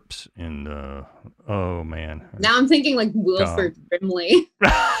the Earps in oh man. Now I'm thinking like Wilford Brimley.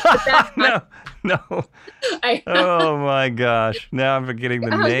 No. Oh my gosh! Now I'm forgetting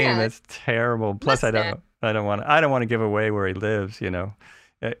the name. Yeah. That's terrible. Plus, I don't want to give away where he lives.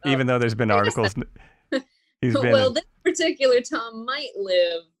 Even though there's been articles. Well, this particular Tom might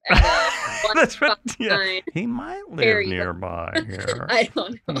live at he might live nearby here. I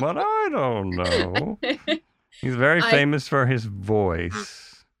don't know. But I don't know. He's very famous for his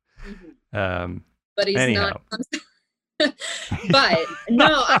voice. But he's anyhow. not. But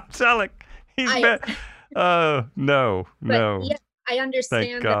no, Selleck. No. Yeah, I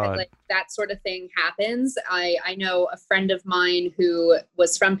understand that like that sort of thing happens. I know a friend of mine who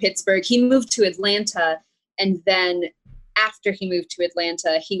was from Pittsburgh. He moved to Atlanta, and then after he moved to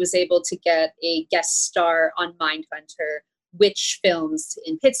Atlanta, he was able to get a guest star on Mindhunter, which films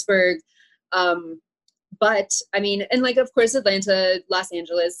in Pittsburgh. But I mean, and like of course Atlanta, Los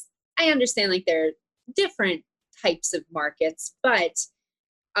Angeles, I understand like they're different types of markets, but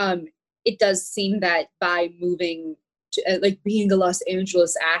it does seem that by moving to, like being a Los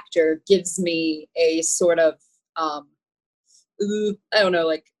Angeles actor gives me a sort of I don't know,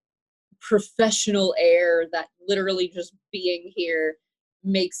 like professional air that literally just being here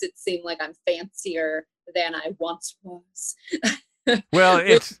makes it seem like I'm fancier than I once was. Well,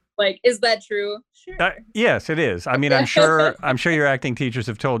 it's like, is that true? Sure. Yes, it is. I mean, I'm sure your acting teachers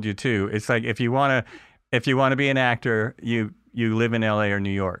have told you too. It's like if you want to be an actor, you live in LA or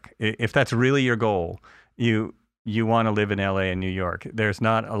New York. If that's really your goal, you want to live in LA and New York. There's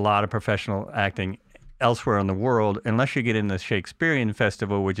not a lot of professional acting elsewhere in the world unless you get in the Shakespearean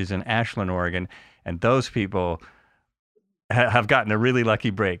Festival, which is in Ashland, Oregon, and those people have gotten a really lucky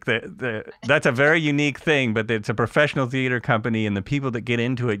break. That's a very unique thing, but it's a professional theater company, and the people that get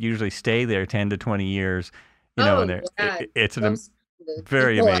into it usually stay there 10 to 20 years. It's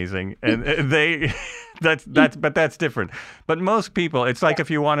very amazing, and that's different. But most people, it's like if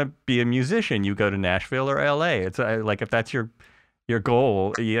you want to be a musician, you go to Nashville or LA. It's like if that's your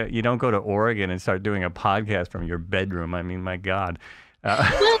goal, you don't go to Oregon and start doing a podcast from your bedroom. I mean, my God.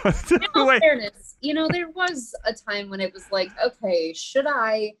 Well, in all fairness, there was a time when it was like, okay, should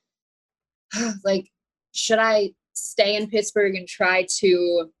I stay in Pittsburgh and try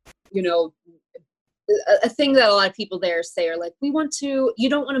to, a thing that a lot of people there say are like, you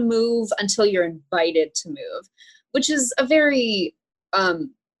don't want to move until you're invited to move, which is a very,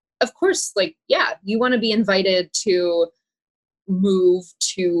 of course, like, yeah, you want to be invited to move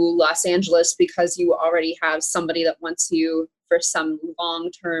to Los Angeles because you already have somebody that wants you for some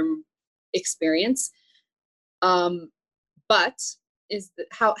long-term experience. But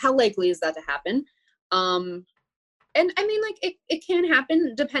how likely is that to happen? And I mean, like it can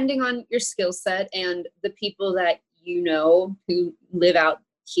happen depending on your skill set and the people that you know, who live out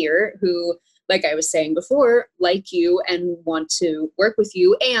here, who, like I was saying before, like you and want to work with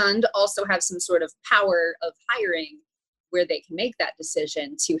you, and also have some sort of power of hiring where they can make that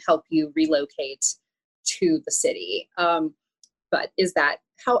decision to help you relocate to the city. But is that,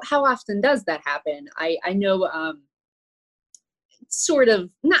 how often does that happen? I know sort of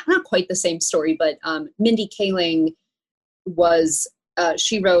not quite the same story, but Mindy Kaling was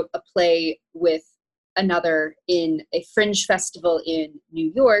she wrote a play with another in a fringe festival in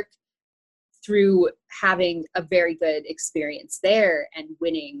New York. Through having a very good experience there and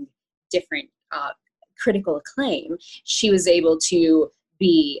winning different critical acclaim, she was able to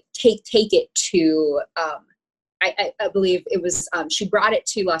take it to I believe it was she brought it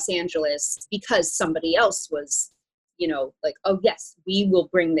to Los Angeles because somebody else was, you know, like, oh yes, we will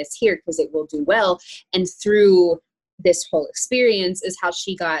bring this here because it will do well. And through this whole experience is how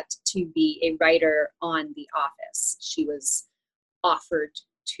she got to be a writer on The Office. She was offered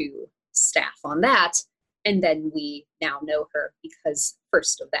to staff on that, and then we now know her because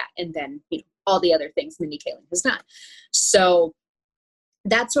first of that, and then, you know, all the other things Mindy Kaling has done. So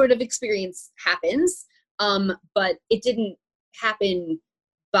that sort of experience happens, but it didn't happen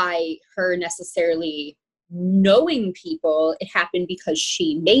by her necessarily knowing people. It happened because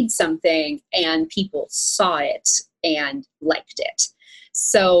she made something and people saw it and liked it.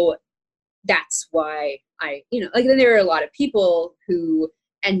 So that's why like, there are a lot of people who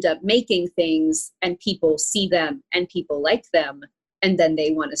end up making things and people see them and people like them, and then they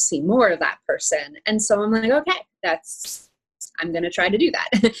want to see more of that person. And so I'm like, okay, I'm going to try to do that.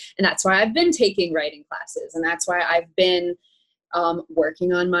 And that's why I've been taking writing classes, and that's why I've been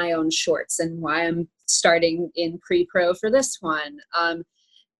working on my own shorts, and why I'm starting in pre-pro for this one.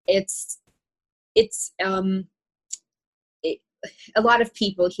 A lot of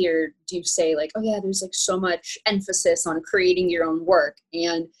people here do say, like, oh yeah, there's like so much emphasis on creating your own work,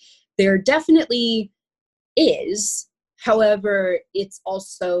 and there definitely is. However, it's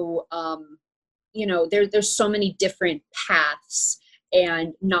also there's so many different paths,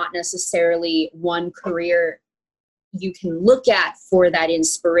 and not necessarily one career you can look at for that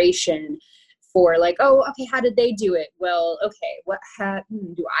inspiration for, like, oh, okay, how did they do it? Well, okay,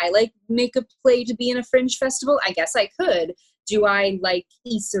 do I like make a play to be in a fringe festival? I guess I could. Do I, like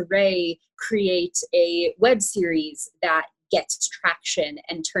Issa Rae, create a web series that gets traction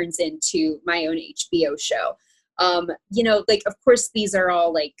and turns into my own HBO show? Like, of course, these are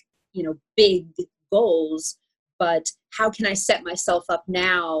all, like, big goals, but how can I set myself up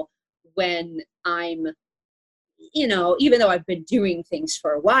now when I'm, even though I've been doing things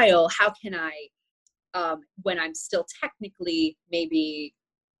for a while, how can I, when I'm still technically maybe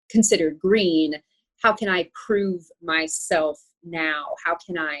considered green, how can I prove myself now? How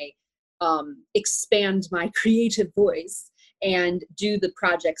can I expand my creative voice and do the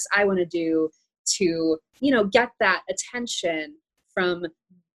projects I want to do to, get that attention from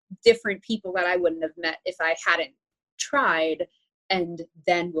different people that I wouldn't have met if I hadn't tried. And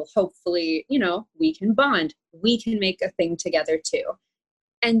then we'll hopefully, we can bond. We can make a thing together too.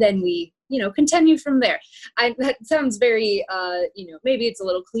 And then we, continue from there. That sounds very, maybe it's a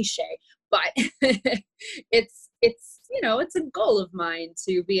little cliche, but it's a goal of mine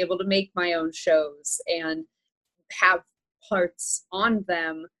to be able to make my own shows and have parts on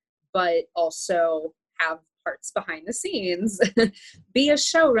them, but also have parts behind the scenes, be a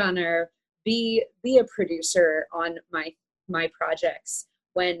showrunner, be a producer on my projects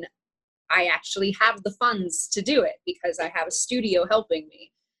when I actually have the funds to do it because I have a studio helping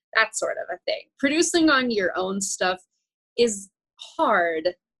me, that sort of a thing. Producing on your own stuff is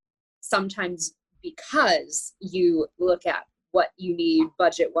hard sometimes because you look at what you need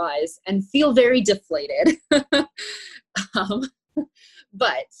budget-wise and feel very deflated.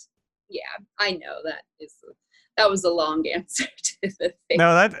 But yeah, I know that was a long answer to the thing.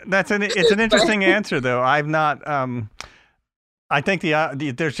 No, it's an interesting answer though. I've not. I think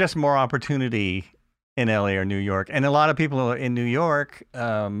there's just more opportunity in LA or New York, and a lot of people in New York.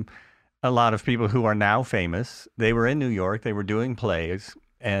 A lot of people who are now famous. They were in New York. They were doing plays,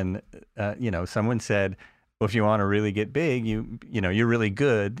 and someone said, well, if you want to really get big, you're really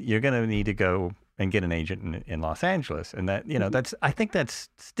good. You're going to need to go and get an agent in Los Angeles. And that, I think that's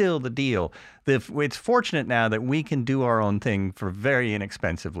still the deal. It's fortunate now that we can do our own thing for very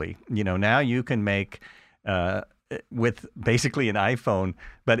inexpensively. Now you can make, with basically an iPhone,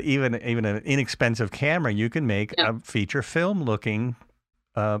 but even an inexpensive camera, you can make a feature film looking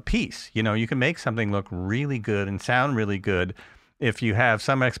piece. You can make something look really good and sound really good if you have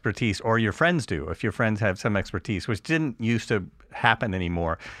some expertise, or your friends do, if your friends have some expertise, which didn't used to happen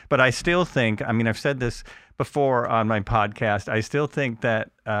anymore. But I still think, I mean, I've said this before on my podcast, I still think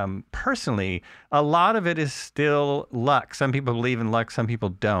that personally, a lot of it is still luck. Some people believe in luck, some people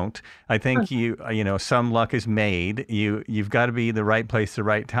don't. I think some luck is made. You've got to be the right place, the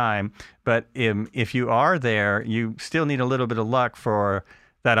right time. But if you are there, you still need a little bit of luck for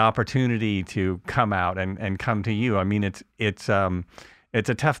that opportunity to come out and come to you. I mean, it's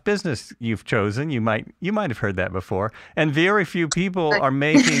a tough business you've chosen. You might have heard that before, and very few people are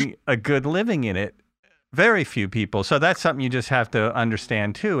making a good living in it. Very few people. So that's something you just have to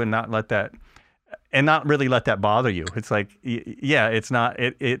understand too, and not really let that bother you. It's like, yeah, it's not.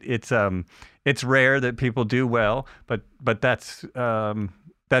 It's rare that people do well, but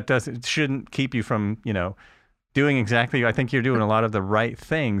shouldn't keep you from doing exactly. I think you're doing a lot of the right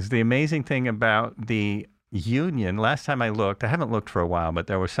things. The amazing thing about the union, last time I looked, I haven't looked for a while, but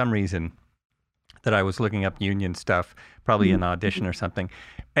there was some reason that I was looking up union stuff, probably an audition or something.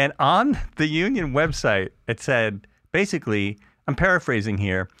 And on the union website, it said, basically, I'm paraphrasing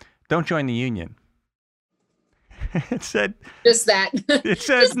here, don't join the union. It said... Just that. It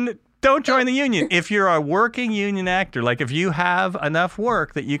said, don't join the union. If you're a working union actor, like if you have enough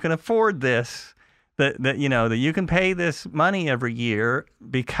work that you can afford this, that you can pay this money every year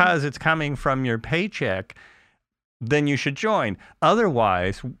because it's coming from your paycheck, then you should join.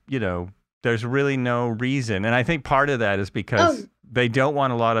 Otherwise, there's really no reason. And I think part of that is because they don't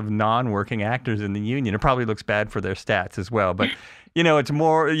want a lot of non-working actors in the union. It probably looks bad for their stats as well. But, it's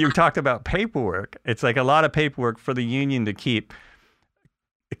more, you talked about paperwork. It's like a lot of paperwork for the union to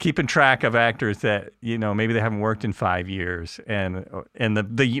keeping track of actors that, maybe they haven't worked in 5 years. And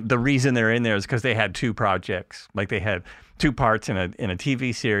the reason they're in there is because they had 2 projects. Like they had 2 parts in a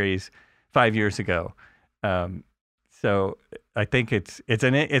TV series 5 years ago. So I think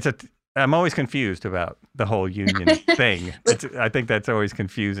I'm always confused about the whole union thing. I think that's always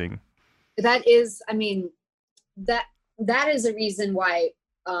confusing. That is, I mean, that is a reason why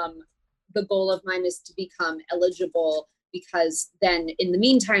the goal of mine is to become eligible, because then in the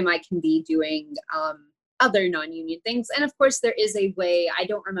meantime, I can be doing other non-union things. And of course, there is a way, I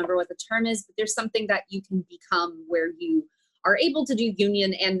don't remember what the term is, but there's something that you can become where you are able to do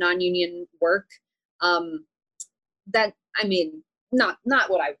union and non-union work. That, I mean, not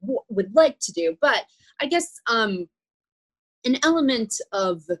what I would like to do, but I guess an element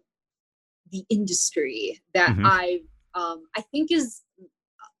of the industry that I think is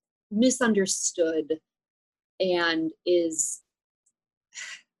misunderstood and is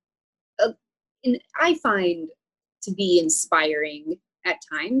I find to be inspiring at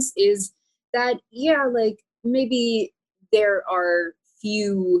times is that, yeah, like maybe there are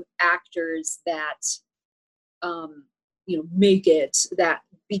few actors that make it, that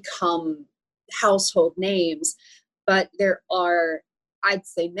become household names, but there are, I'd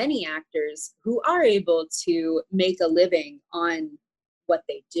say, many actors who are able to make a living on what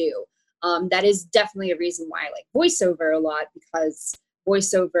they do. That is definitely a reason why I like voiceover a lot, because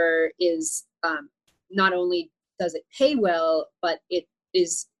voiceover is not only does it pay well, but it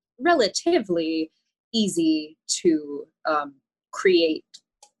is relatively easy to create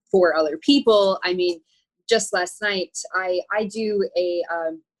for other people. I mean, just last night, I do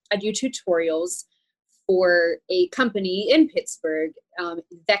tutorials for a company in Pittsburgh,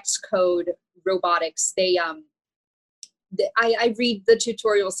 VexCode Robotics. I read the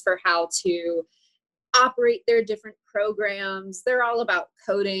tutorials for how to operate their different programs. They're all about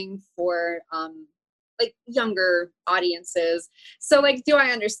coding for like younger audiences. So like, do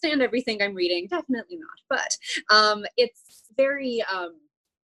I understand everything I'm reading? Definitely not. But it's very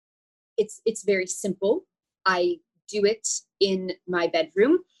very simple. I do it in my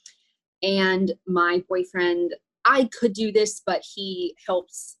bedroom, and my boyfriend, I could do this, but he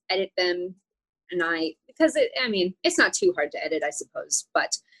helps edit them. And because it's not too hard to edit, I suppose,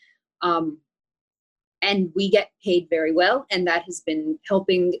 but, and we get paid very well, and that has been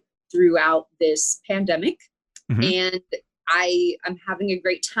helping throughout this pandemic. And I'm having a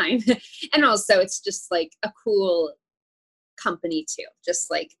great time. And also it's just like a cool company too,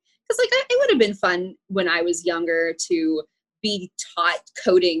 just like, because like it would have been fun when I was younger to be taught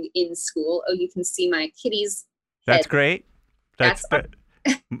coding in school. Oh, you can see my kitty's head. That's great.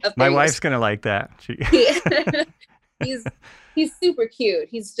 My wife's gonna like that. He's super cute.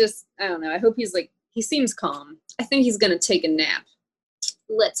 He's just, I don't know, I hope he seems calm. I think he's gonna take a nap.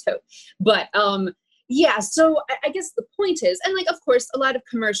 Let's hope. But yeah, so I guess the point is, and like, of course, a lot of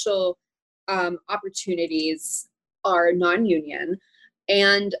commercial opportunities are non-union.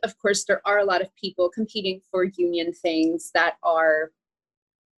 And of course, there are a lot of people competing for union things that are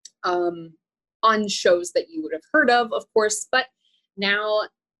on shows that you would have heard of course. But now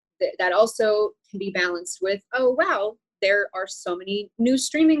that also can be balanced with, oh, wow, there are so many new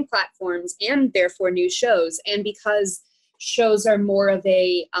streaming platforms and therefore new shows. And because shows are more of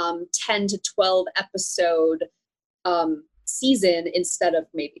a 10 to 12 episode season instead of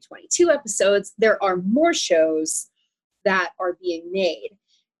maybe 22 episodes, there are more shows that are being made.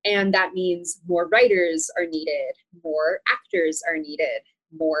 And that means more writers are needed, more actors are needed,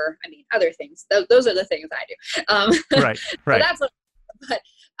 more, I mean, other things. Those are the things I do. Right. So that's what, but,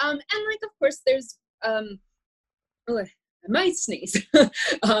 and like, of course, there's, oh, I might sneeze.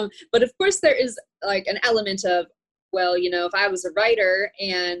 But of course there is like an element of, well, you know, if I was a writer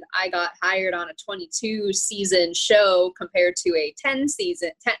and I got hired on a 22 season show compared to a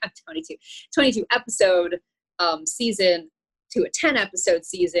 22 episode season to a 10 episode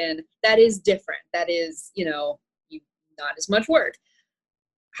season, that is different. That is, you know, not as much work.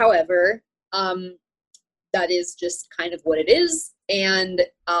 However, that is just kind of what it is. And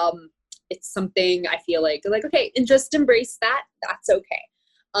it's something I feel like, okay, and just embrace that. That's okay.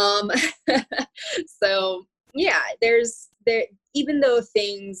 So yeah, even though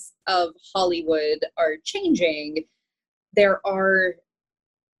things of Hollywood are changing, there are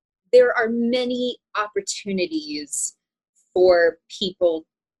many opportunities for people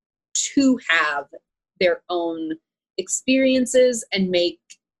to have their own experiences and make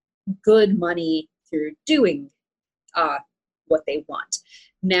good money through doing what they want.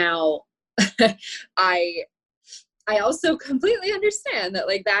 Now, I also completely understand that,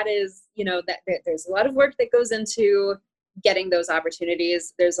 like, that is, you know, that there's a lot of work that goes into getting those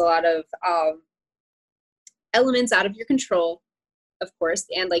opportunities. There's a lot of elements out of your control, of course,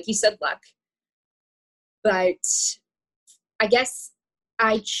 and like you said, luck. But I guess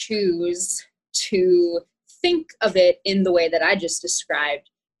I choose to think of it in the way that I just described,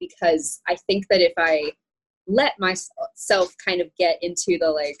 because I think that if I let myself kind of get into the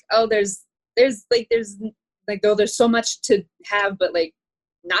like, oh, there's so much to have, but like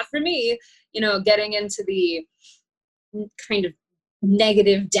not for me, you know, getting into the kind of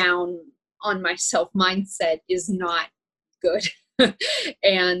negative down on myself mindset is not good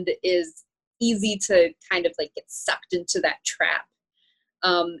and is easy to kind of like get sucked into that trap.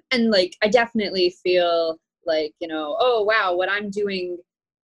 And like, I definitely feel like, you know, oh, wow, what I'm doing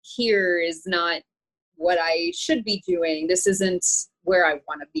here is not what I should be doing. This isn't where I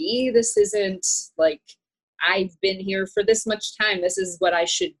want to be. This isn't like, I've been here for this much time. This is what I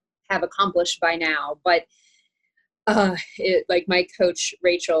should have accomplished by now. But like my coach,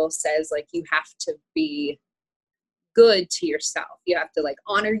 Rachel, says, like, you have to be good to yourself. You have to like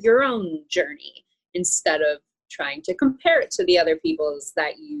honor your own journey instead of trying to compare it to the other people's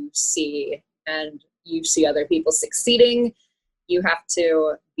that you see, and you see other people succeeding. You have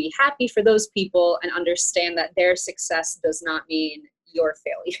to be happy for those people and understand that their success does not mean your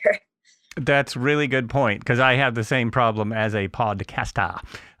failure. That's really good point, because I have the same problem as a podcaster.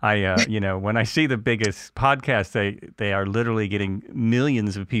 You know, when I see the biggest podcasts, they are literally getting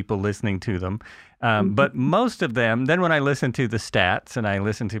millions of people listening to them. But most of them, then when I listen to the stats and I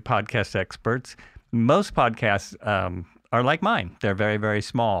listen to podcast experts, most podcasts are like mine. They're very, very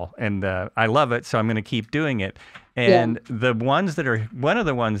small, and I love it, so I'm going to keep doing it. And the ones that are, one of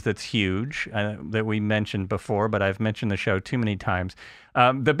the ones that's huge that we mentioned before, but I've mentioned the show too many times,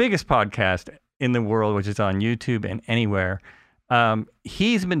 the biggest podcast in the world, which is on YouTube and anywhere,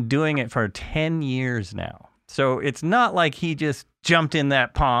 he's been doing it for 10 years now. So it's not like he just jumped in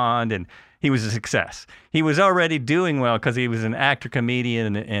that pond and he was a success. He was already doing well because he was an actor,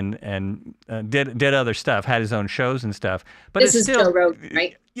 comedian, and did other stuff, had his own shows and stuff. But this is still, Joe Rogan,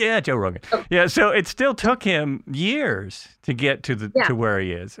 right? Yeah, Joe Rogan. Oh. Yeah, so it still took him years to get to to where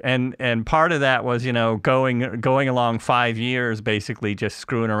he is, and part of that was, you know, going along 5 years, basically just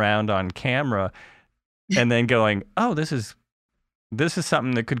screwing around on camera, and then going, oh, this is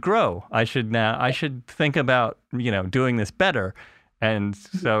something that could grow. I should think about, you know, doing this better. And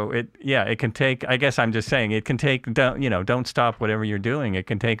so it can take, I guess I'm just saying, it can take, don't stop whatever you're doing. It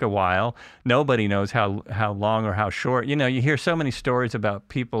can take a while. Nobody knows how long or how short. You know, you hear so many stories about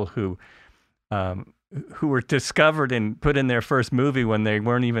people who were discovered and put in their first movie when they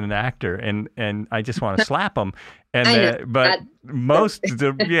weren't even an actor. And I just want to slap them. And, but most of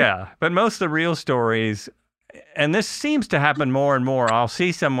the real stories, and this seems to happen more and more. I'll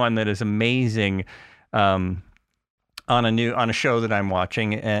see someone that is amazing, on a show that I'm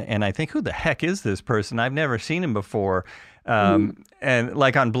watching, and I think, who the heck is this person? I've never seen him before. And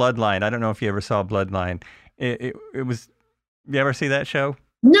like on Bloodline, I don't know if you ever saw Bloodline. It was You ever see that show?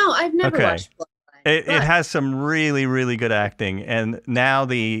 No, I've never Okay. watched Bloodline, It but has some really, really good acting, and now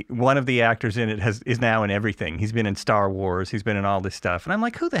the one of the actors in it is now in everything. He's been in Star Wars, he's been in all this stuff, and I'm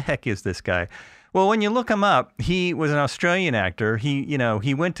like, who the heck is this guy? Well, when you look him up, he was an Australian actor.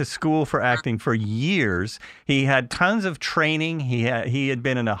 He went to school for acting for years. He had tons of training. He had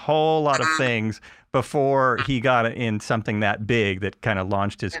been in a whole lot of things before he got in something that big that kind of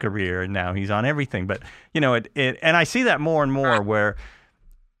launched his career, and now he's on everything. But and I see that more and more where.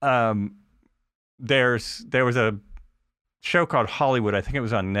 Um, there was a show called Hollywood. I think it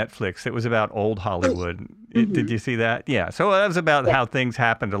was on Netflix. It was about old Hollywood. Did you see that? Yeah. So that was about how things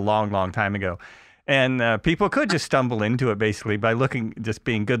happened a long, long time ago. And people could just stumble into it basically by just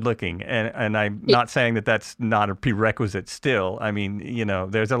being good looking. And I'm not saying that that's not a prerequisite still. I mean,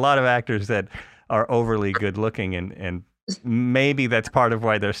 there's a lot of actors that are overly good looking and maybe that's part of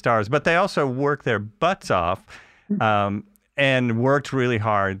why they're stars, but they also work their butts off. And worked really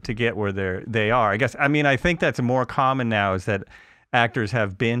hard to get where they are. I guess. I mean, I think that's more common now is that actors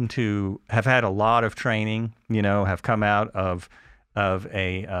have had a lot of training. Have come out of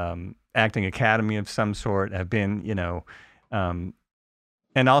a acting academy of some sort. Have been, and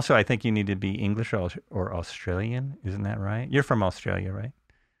also I think you need to be English or Australian. Isn't that right? You're from Australia, right?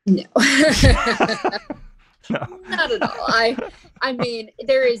 no. No. Not at all. I mean,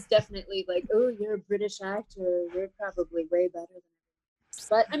 there is definitely like, oh, you're a British actor, you're probably way better than us.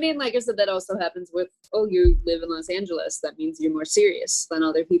 But I mean, like I said, that also happens with, oh, you live in Los Angeles. That means you're more serious than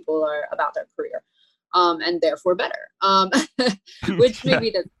other people are about their career, and therefore better. Which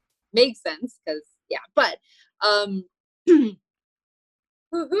maybe doesn't make sense because but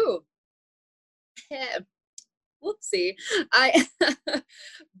woohoo. Whoopsie.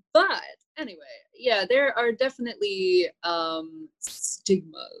 But anyway, there are definitely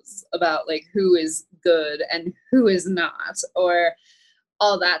stigmas about like who is good and who is not, or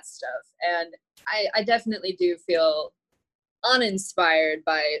all that stuff. And I definitely do feel uninspired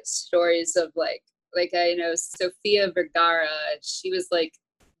by stories of like I know Sofia Vergara. She was like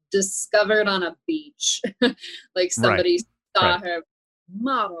discovered on a beach. Like somebody saw her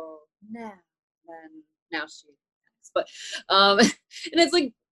model now she but and it's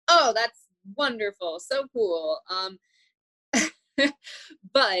like, oh, that's wonderful, so cool.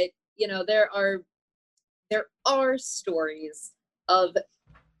 But there are stories of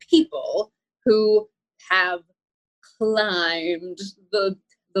people who have climbed the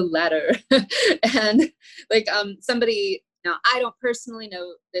ladder and like somebody, now I don't personally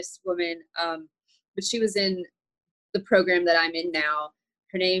know this woman, but she was in the program that I'm in now.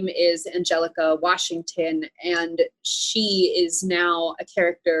 Her name is Angelica Washington, and she is now a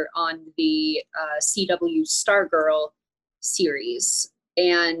character on the CW Stargirl series.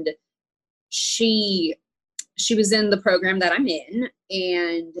 And she was in the program that I'm in,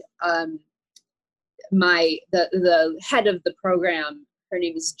 and the head of the program, her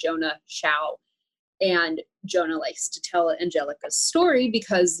name is Jonah Shao, and Jonah likes to tell Angelica's story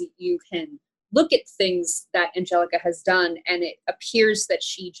because you can look at things that Angelica has done and it appears that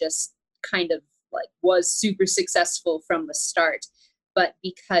she just kind of like was super successful from the start, but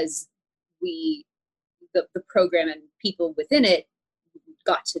because the program and people within it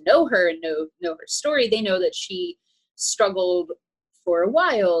got to know her and know her story, they know that she struggled for a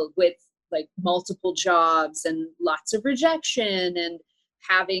while with like multiple jobs and lots of rejection, and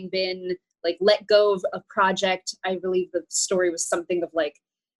having been like let go of a project. I believe the story was something of like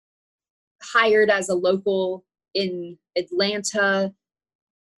hired as a local in Atlanta.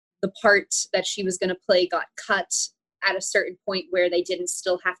 The part that she was going to play got cut at a certain point where they didn't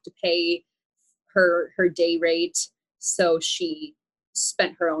still have to pay her day rate. So she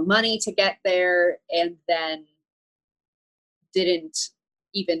spent her own money to get there and then didn't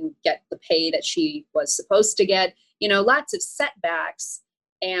even get the pay that she was supposed to get. Lots of setbacks.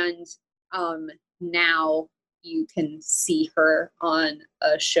 And now you can see her on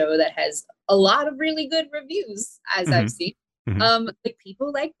a show that has a lot of really good reviews, as I've seen. Like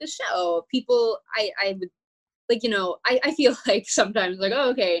people like the show. People, I would like, I feel like sometimes like,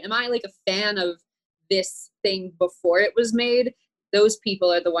 oh, okay, am I like a fan of this thing before it was made? Those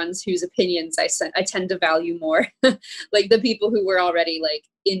people are the ones whose opinions I tend to value more. Like the people who were already like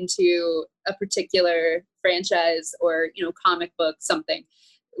into a particular franchise or, comic book, something.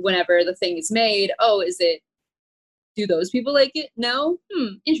 Whenever the thing is made, do those people like it? No?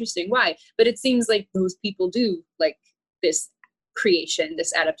 Interesting. Why? But it seems like those people do like this creation,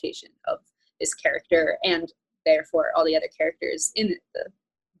 this adaptation of this character, and therefore all the other characters in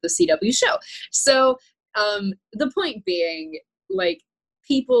the CW show. So the point being, like,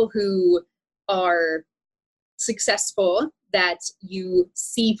 people who are successful that you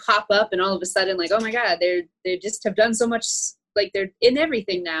see pop up, and all of a sudden, like, oh my God, they just have done so much, like they're in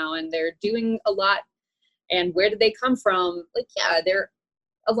everything now, and they're doing a lot. And where did they come from? Like, yeah,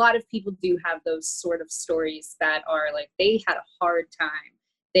 a lot of people do have those sort of stories that are like, they had a hard time.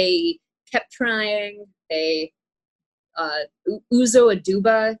 They kept trying. Uzo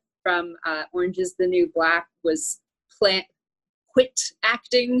Aduba from Orange is the New Black quit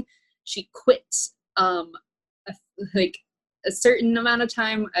acting. She quit like a certain amount of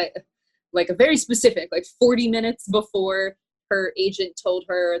time, like a very specific, like 40 minutes before her agent told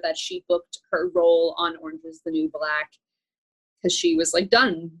her that she booked her role on Orange is the New Black, because she was like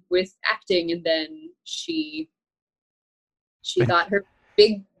done with acting, and then she got her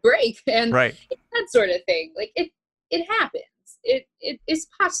big break, and Right. that sort of thing. Like it happens. It is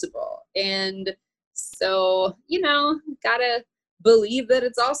possible, and so gotta believe that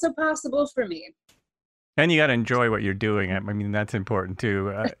it's also possible for me. And you got to enjoy what you're doing. I mean, that's important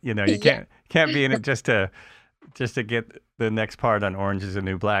too. You Yeah. can't be in it just to get the next part on Orange is the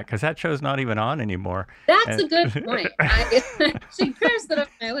New Black, because that show's not even on anymore. That's a good point. I actually crossed it off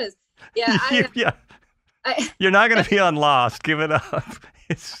my list. Yeah, yeah. You're not going to be on Lost. Give it up.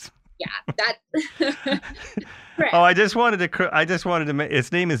 Yeah, that. Oh, I just wanted to.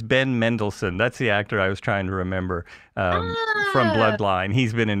 His name is Ben Mendelsohn. That's the actor I was trying to remember from Bloodline.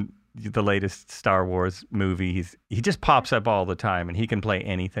 He's been in the latest Star Wars movie. He just pops up all the time, and he can play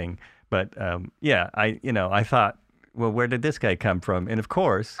anything. But yeah, I thought, well, where did this guy come from? And of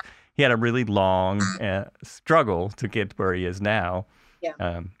course, he had a really long struggle to get where he is now.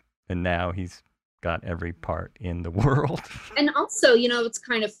 Yeah. And now he's got every part in the world. And also, what's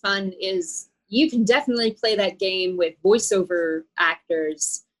kind of fun is you can definitely play that game with voiceover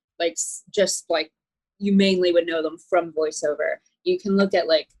actors, like just like you mainly would know them from voiceover. You can look at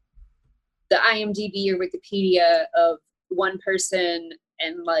like the IMDb or Wikipedia of one person,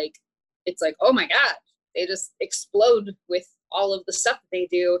 and like it's like, oh my God, they just explode with all of the stuff that they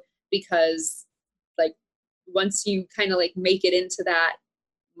do, because like once you kind of like make it into that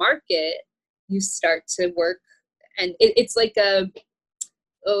market, you start to work, and it's like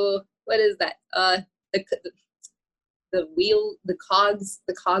what is that? The wheel, the cogs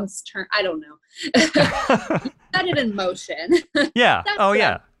turn. I don't know. Set it in motion. Yeah. Oh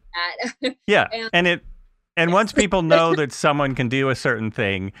yeah. Yeah. And once people know that someone can do a certain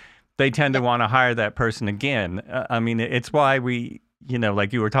thing, they tend to want to hire that person again. I mean, it's why we,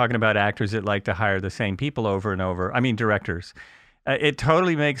 like you were talking about actors that like to hire the same people over and over. I mean, directors. It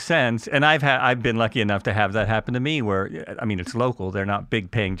totally makes sense. And I've been lucky enough to have that happen to me where, I mean, it's local. They're not big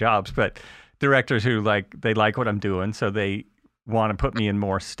paying jobs, but directors who they like what I'm doing. So they want to put me in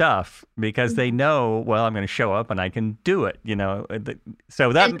more stuff because they know, well, I'm going to show up and I can do it,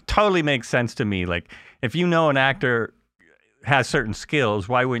 So that totally makes sense to me. Like if an actor has certain skills,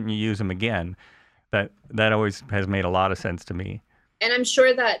 why wouldn't you use them again? That always has made a lot of sense to me. And I'm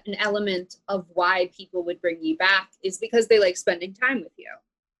sure that an element of why people would bring you back is because they like spending time with you.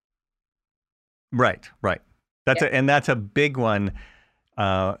 Right. That's a big one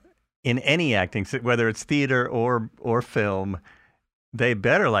in any acting, whether it's theater or film. They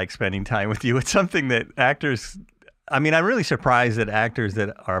better like spending time with you. It's something that actors. I mean, I'm really surprised that actors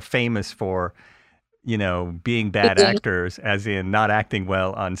that are famous for, being bad actors, as in not acting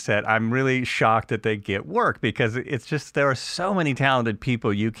well on set. I'm really shocked that they get work, because it's just, there are so many talented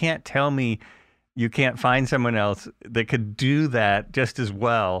people. You can't tell me you can't find someone else that could do that just as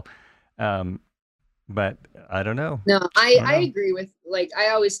well. But I don't know. No, I agree with, like, I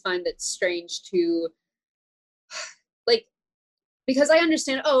always find it strange to, like, because I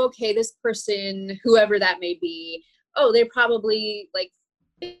understand, oh, okay, this person, whoever that may be, oh, they're probably like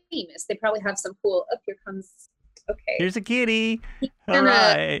famous. They probably have some cool. Oh, here comes. Okay. Here's a kitty. All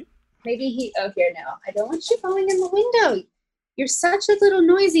right. Maybe oh, here now. I don't want you falling in the window. You're such a little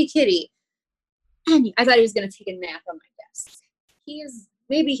noisy kitty. And I thought he was going to take a nap on my desk. He is.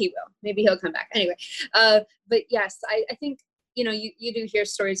 Maybe he will. Maybe he'll come back. Anyway, but yes, I think you do hear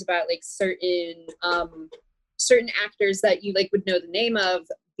stories about like certain actors that you like would know the name of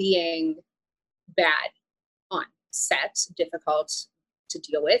being bad on set, difficult to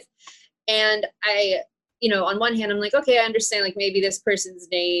deal with. And I, on one hand, I'm like, okay, I understand, like maybe this person's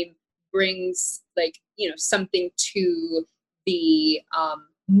name brings like, something to the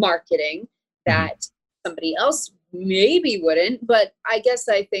marketing that somebody else maybe wouldn't. But I guess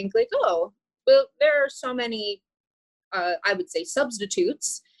I think like, oh, well, there are so many, I would say,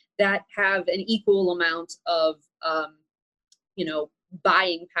 substitutes that have an equal amount of,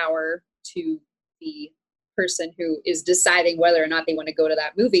 buying power to the person who is deciding whether or not they want to go to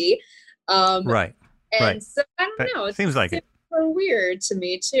that movie. Right. And Right. so I don't That know. It's seems like it. super weird to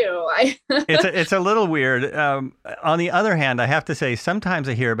me too. I It's a little weird. On the other hand, I have to say, sometimes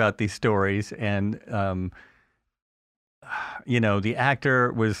I hear about these stories, and the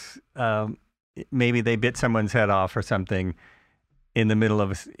actor was maybe they bit someone's head off or something in the middle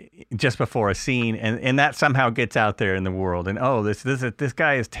of just before a scene, and that somehow gets out there in the world, and this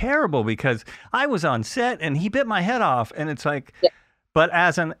guy is terrible because I was on set and he bit my head off, and it's like, yeah, but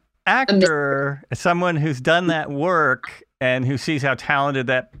as an actor, as someone who's done that work and who sees how talented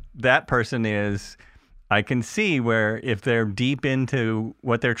that person is, I can see where if they're deep into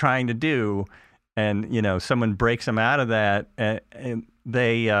what they're trying to do, and someone breaks them out of that, and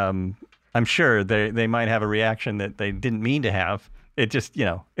they, I'm sure they might have a reaction that they didn't mean to have. It just,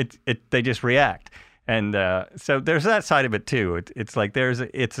 they just react, and so there's that side of it too. It's like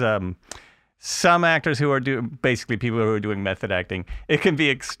some actors who are basically people who are doing method acting. It can be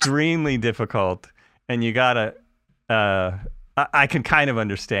extremely difficult, and you gotta. I can kind of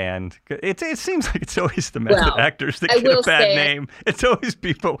understand. It seems like it's always the method actors that get a bad name. It's always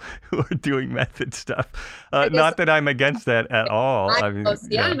people who are doing method stuff. Not that I'm against that at all.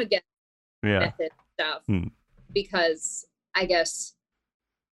 I'm against method stuff because I guess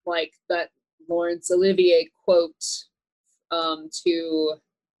like that Laurence Olivier quote to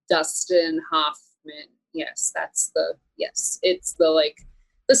Dustin Hoffman. Yes, it's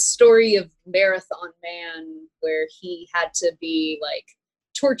the story of Marathon Man, where he had to be like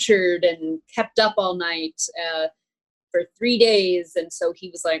tortured and kept up all night for 3 days, and so he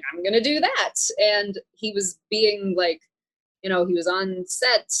was like, I'm gonna do that, and he was being like, he was on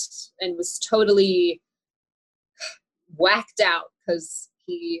set and was totally whacked out because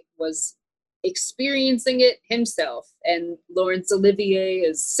he was experiencing it himself, and Laurence Olivier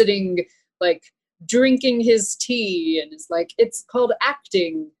is sitting like drinking his tea and is like, it's called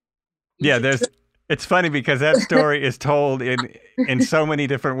acting. It's funny because that story is told in so many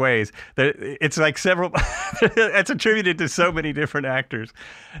different ways. It's like it's attributed to so many different actors.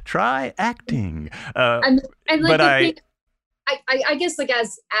 Try acting. And like, but I guess like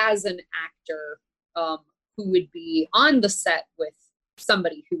as an actor who would be on the set with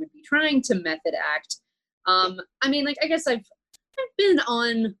somebody who would be trying to method act, I mean, like, I guess I've been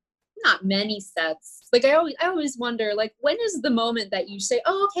on not many sets. Like I always wonder, like, when is the moment that you say,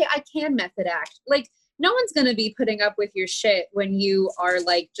 oh, okay, I can method act? Like, no one's gonna be putting up with your shit when you are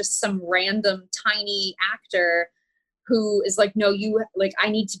like just some random tiny actor who is like, no, I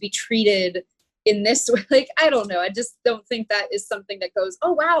need to be treated in this way. Like, I don't know. I just don't think that is something that goes,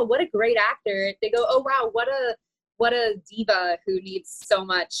 oh wow, what a great actor. They go, oh wow, what a diva who needs so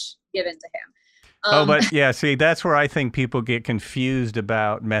much given to him. But yeah, see, that's where I think people get confused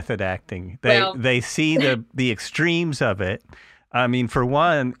about method acting. They see the extremes of it. I mean, for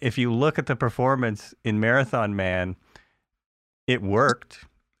one, if you look at the performance in Marathon Man, it worked.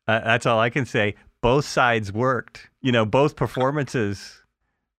 That's all I can say. Both sides worked. Both performances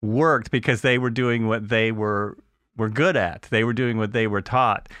worked because they were doing what they were good at. They were doing what they were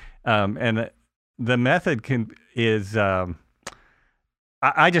taught. And the method is.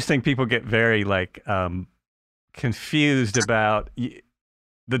 I just think people get very confused about the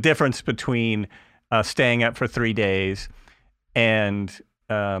difference between staying up for 3 days and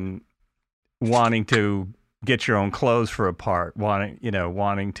wanting to get your own clothes for a part,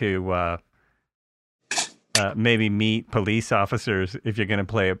 wanting to maybe meet police officers if you're going to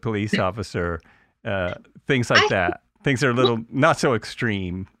play a police officer, things like that. Things are a little not so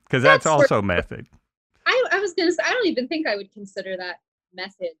extreme because that's also method. I was going to say, I don't even think I would consider that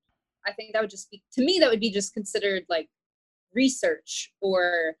method. I think that would just be, to me, that would be just considered like research,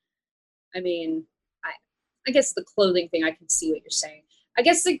 or I mean, I guess the clothing thing, I can see what you're saying. I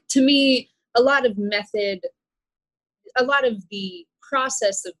guess like, to me, a lot of the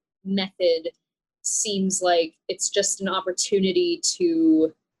process of method seems like it's just an opportunity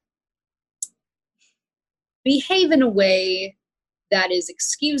to behave in a way that is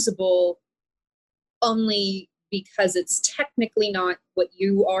excusable only because it's technically not what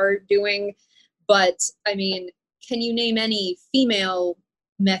you are doing. But I mean, can you name any female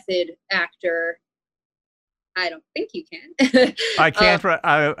method actor? I don't think you can. I can't.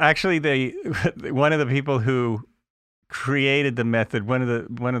 Actually, one of the people who created the method,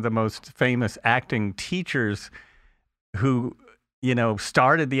 one of the most famous acting teachers who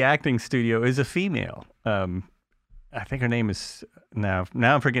started the acting studio, is a female. I think her name is now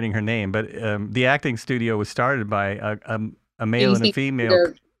I'm forgetting her name, but the acting studio was started by a male and a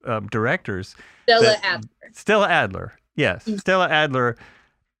female directors. Stella Adler. Yes, Stella Adler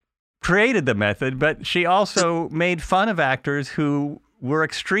created the method, but she also made fun of actors who were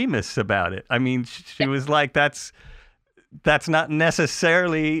extremists about it. I mean, she Yeah. was like, that's not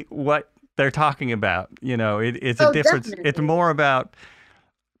necessarily what they're talking about. You know, it's a Oh, difference. It's definitely. more about,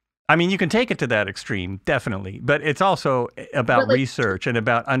 I mean, you can take it to that extreme, definitely, but it's also about But like, research and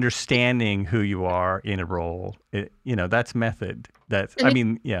about understanding who you are in a role. You know, that's method. That's, I I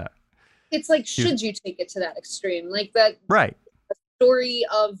mean, mean, yeah, it's like, she was should you take it to that extreme? Like that right. story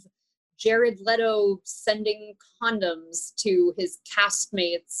of Jared Leto sending condoms to his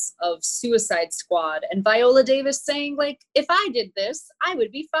castmates of Suicide Squad, and Viola Davis saying, like, if I did this, I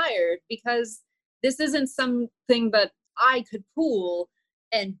would be fired because this isn't something that I could pool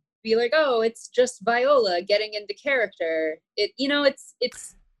and be like, oh, it's just Viola getting into character.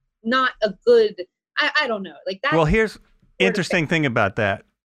 It's not a good. I don't know, like that Well, here's sort of thing. interesting thing about that.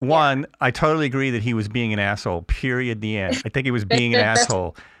 Yeah. One, I totally agree that he was being an asshole. Period. The end. I think he was being an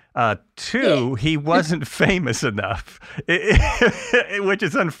asshole. Yeah. Two, he wasn't famous enough, which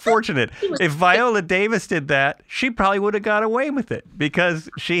is unfortunate. He was If Viola Davis did that, she probably would have got away with it because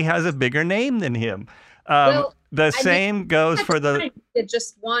she has a bigger name than him. well. The I mean, same goes at for the the. time, it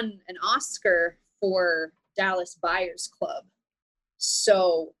just won an Oscar for Dallas Buyers Club.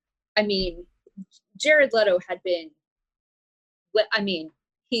 So, I mean, Jared Leto had been. I mean,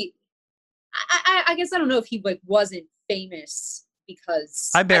 he. I guess I don't know if he like wasn't famous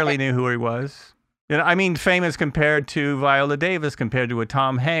because I barely knew who he was. You know, I mean, famous compared to Viola Davis, compared to a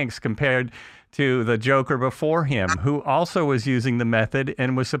Tom Hanks, compared to the Joker before him, who also was using the method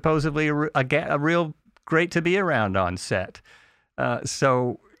and was supposedly a real great to be around on set.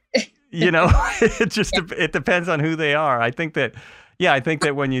 So, you know, it depends on who they are. I think that, yeah, I think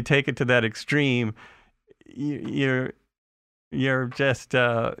that when you take it to that extreme, you're just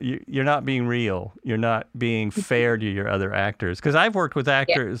you're not being real. You're not being fair to your other actors. Because I've worked with yeah,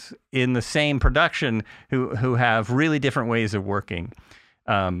 actors in the same production who have really different ways of working,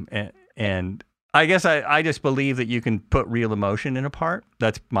 and I guess I just believe that you can put real emotion in a part.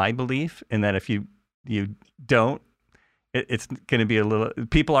 That's my belief, and that if you don't, it's going to be a little.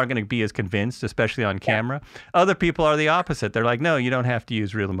 People aren't going to be as convinced, especially on camera. Other people are the opposite. They're like, no, you don't have to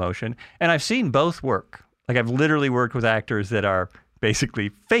use real emotion. And I've seen both work. Like I've literally worked with actors that are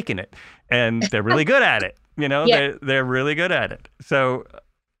basically faking it, and they're really good at it. You know, yeah, they're really good at it. So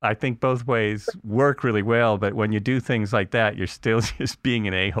I think both ways work really well. But when you do things like that, you're still just being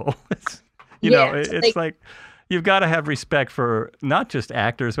an a-hole. yeah. It's like you've got to have respect for not just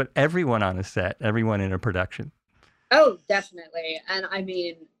actors, but everyone on a set, everyone in a production. Oh, definitely. And I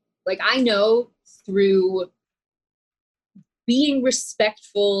mean, like I know through being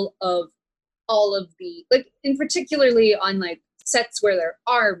respectful of all of the like in particularly on like sets where there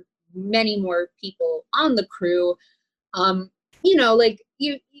are many more people on the crew, um like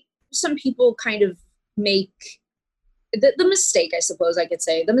some people kind of make the mistake, I suppose I could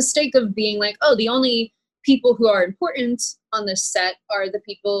say, the mistake of being like, oh, the only people who are important on this set are the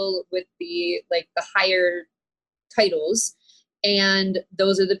people with the like the higher titles, and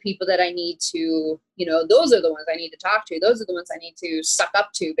those are the people that I need to, those are the ones I need to talk to, those are the ones I need to suck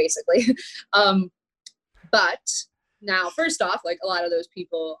up to, basically. um but now, first off, like a lot of those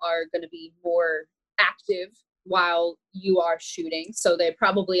people are going to be more active while you are shooting, so they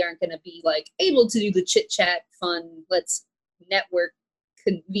probably aren't going to be like able to do the chit chat fun, let's network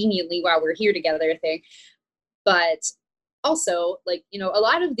conveniently while we're here together thing. But also, like, a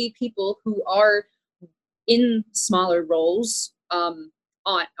lot of the people who are in smaller roles, on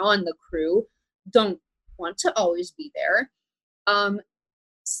the crew don't want to always be there.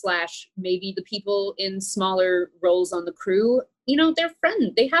 Slash maybe the people in smaller roles on the crew,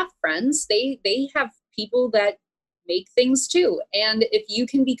 they have friends, they have people that make things too. And if you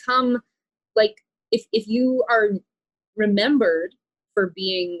can become like, if you are remembered for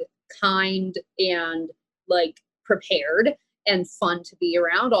being kind and like prepared and fun to be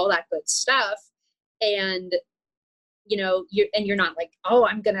around, all that good stuff, and you're not like, oh,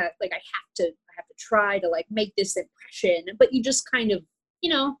 I'm gonna like, I have to try to like make this impression, but you just kind of,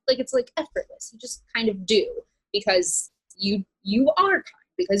 like, it's like effortless, you just kind of do, because you are kind,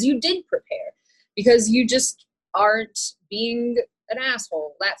 because you did prepare, because you just aren't being an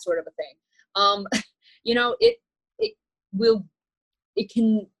asshole, that sort of a thing. It will, it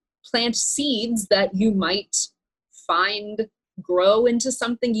can plant seeds that you might find grow into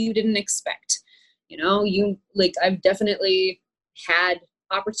something you didn't expect. You like, I've definitely had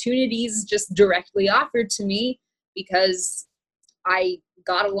opportunities just directly offered to me because I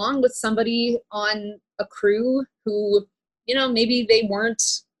got along with somebody on a crew who, maybe they weren't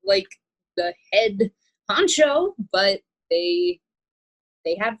like the head honcho, but they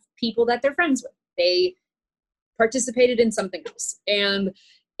have people that they're friends with. They participated in something else. And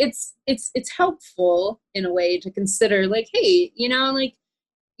it's helpful in a way to consider, like, hey, you know, like,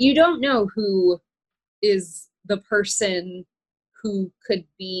 you don't know who is the person who could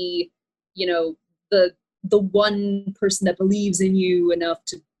be, you know, the one person that believes in you enough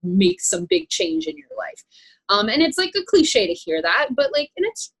to make some big change in your life. And it's like a cliche to hear that, but like, and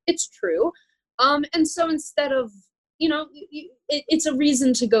it's true. And so instead of, you know, it's a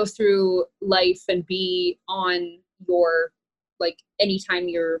reason to go through life and be on your, like, anytime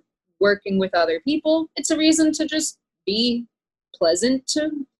you're working with other people, it's a reason to just be pleasant to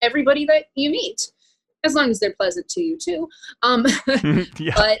everybody that you meet, as long as they're pleasant to you too.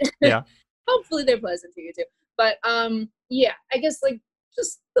 Yeah. But Yeah. hopefully they're pleasant to you too. But yeah, I guess, like,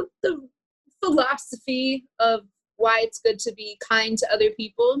 just the philosophy of why it's good to be kind to other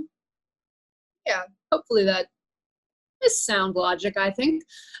people. Yeah, hopefully that is sound logic, I think.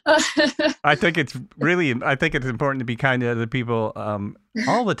 I think it's important to be kind to other people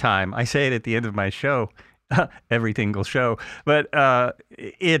all the time. I say it at the end of my show, every single show. But I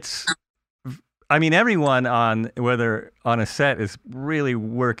mean, everyone whether on a set is really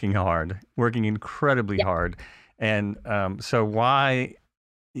working incredibly hard. And so why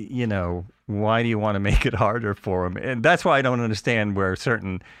do you want to make it harder for them? And that's why I don't understand where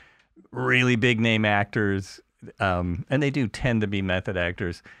certain really big name actors, and they do tend to be method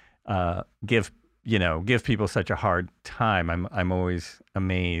actors, give people such a hard time. I'm always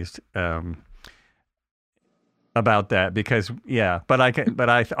amazed about that, because but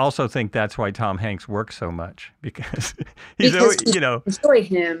I also think that's why Tom Hanks works so much, because enjoy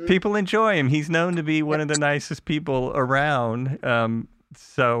him. People enjoy him. He's known to be one of the nicest people around,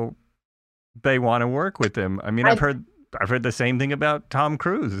 so they want to work with him. I mean, I've heard the same thing about Tom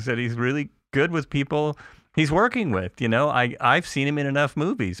Cruise, that he's really good with people he's working with. You know, I've seen him in enough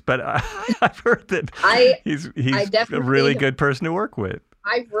movies, but I've heard that he's a really good person to work with.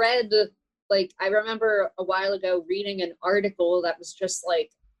 I've read, like, I remember a while ago reading an article that was just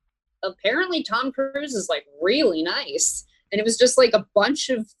like, apparently Tom Cruise is, like, really nice. And it was just like a bunch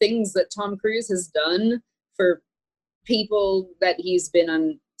of things that Tom Cruise has done for people that he's been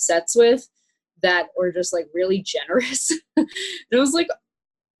on sets with that were just, like, really generous. And it was like,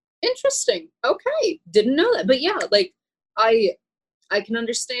 interesting. Okay. Didn't know that. But yeah, like, I can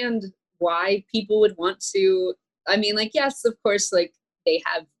understand why people would want to, I mean, like, yes, of course, like, they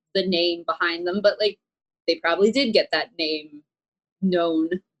have the name behind them, but, like, they probably did get that name known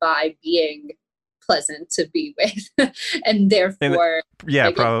by being pleasant to be with. And therefore,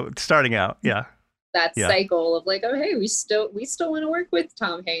 probably starting out. That cycle of, like, oh, hey, we still want to work with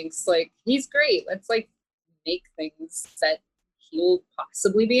Tom Hanks. Like, he's great. Let's, like, make things that he'll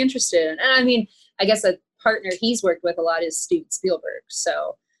possibly be interested in. And I mean, I guess a partner he's worked with a lot is Steven Spielberg.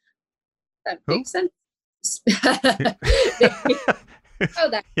 So that makes sense. Oh,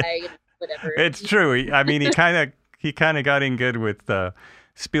 that guy, whatever. It's true. I mean, he kind of got in good with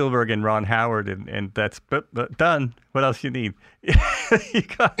Spielberg and Ron Howard, and that's but done. What else you need?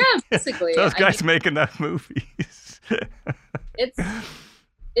 Basically, those guys make enough movies.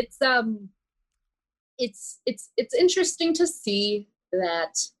 It's interesting to see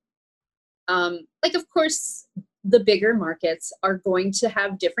that, like, of course, the bigger markets are going to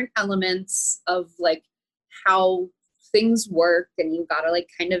have different elements of, like, how things work, and you've got to, like,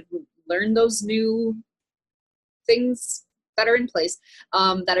 kind of learn those new things that are in place,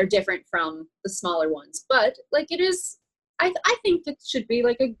 that are different from the smaller ones. But, like, it is, I think it should be,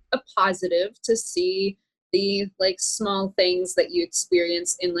 like, a positive to see the, like, small things that you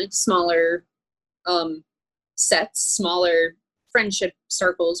experience in, like, smaller sets, smaller friendship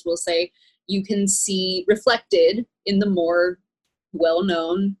circles, we'll say, you can see reflected in the more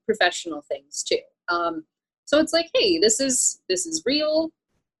well-known professional things too. So it's like, hey, this is real.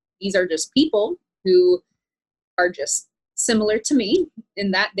 These are just people who are just similar to me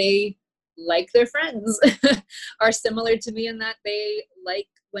in that they like their friends, are similar to me in that they like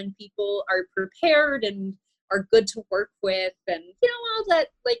when people are prepared and are good to work with, and, you know,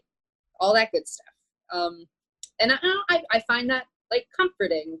 all that good stuff. And I find that, like,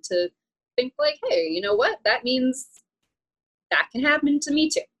 comforting to think, like, hey, you know what? That means that can happen to me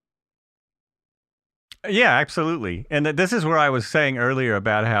too. Yeah, absolutely. And this is where I was saying earlier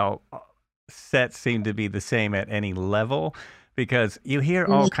about how sets seem to be the same at any level, because you hear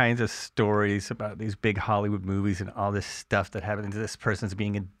all kinds of stories about these big Hollywood movies and all this stuff that happens. This person's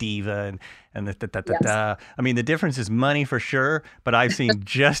being a diva and da. I mean, the difference is money for sure, but I've seen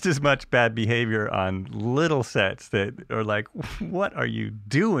just as much bad behavior on little sets that are like, what are you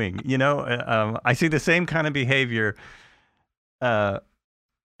doing? You know, I see the same kind of behavior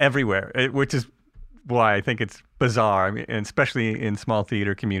everywhere, which is why I think it's bizarre. I mean, and especially in small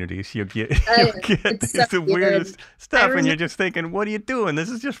theater communities, you get It's these so the weirdest weird. I stuff, and you're remember just thinking, "What are you doing? This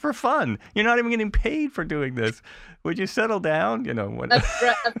is just for fun. You're not even getting paid for doing this. Would you settle down?" You know what?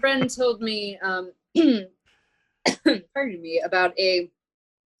 a friend told me, pardon me, about a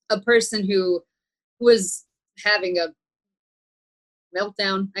person who was having a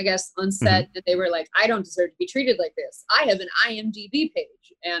meltdown, I guess, on Mhm. set, and they were like, "I don't deserve to be treated like this. I have an IMDb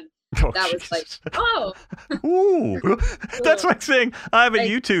page," and Oh, that was like, Jesus. "Oh, Ooh, that's cool." like saying I have a Like,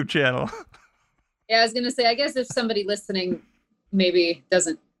 YouTube channel. yeah, I was gonna say, I guess if somebody listening maybe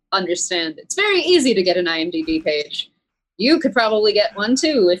doesn't understand, it's very easy to get an IMDb page. You could probably get one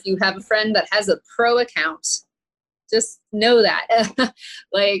too if you have a friend that has a pro account. Just know that.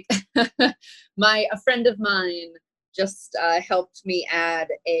 Like a friend of mine just helped me add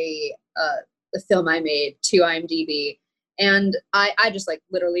a film I made to IMDb, and I just like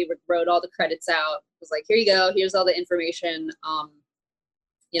literally wrote all the credits out. Was like, here you go, here's all the information.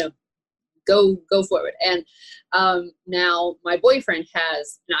 You know, go forward. And now my boyfriend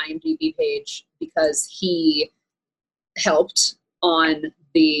has an IMDb page because he helped on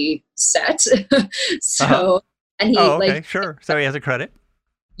the set. Uh-huh. So, and he Oh, like, okay, sure. So he has a credit.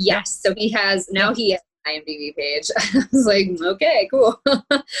 Yeah, yes, so he has, yeah. now he has an IMDb page. I was like, okay, cool.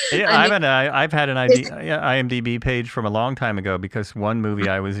 Yeah, I mean, I've had an his, IMDb page from a long time ago because one movie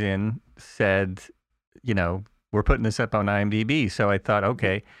I was in said, you know, we're putting this up on IMDb. So I thought,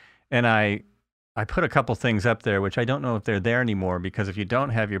 okay, and I put a couple things up there, which I don't know if they're there anymore because if you don't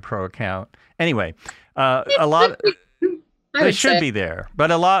have your pro account, anyway, a lot I they would should say, be there,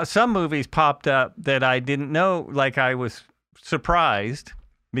 but some movies popped up that I didn't know. Like I was surprised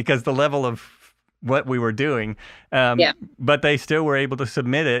because the level of what we were doing, yeah. but they still were able to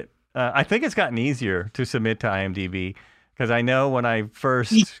submit it. I think it's gotten easier to submit to IMDb because I know when I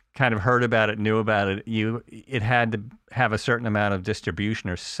first kind of heard about it, knew about it, it had to have a certain amount of distribution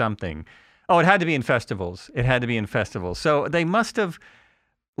or something. Oh, it had to be in festivals. It had to be in festivals. So they must have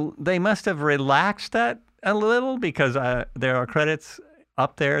relaxed that a little because there are credits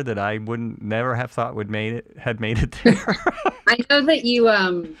up there that I wouldn't never have thought had made it there. I know that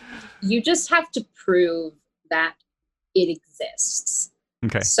you just have to prove that it exists.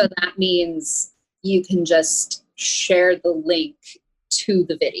 Okay. So that means you can just share the link to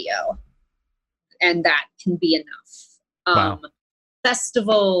the video, and that can be enough. Wow.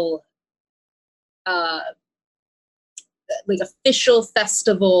 Festival, uh, like official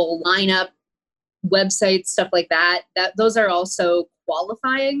festival lineup websites, stuff like that. That those are also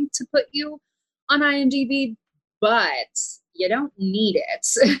qualifying to put you on IMDb, but you don't need it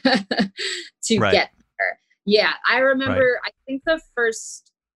to Right. get there. Yeah, I Right. remember. I think the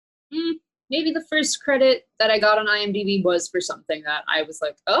first, maybe the first credit that I got on IMDb was for something that I was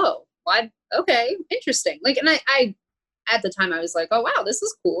like, oh, why? Okay, interesting. Like, and I at the time I was like, oh wow, this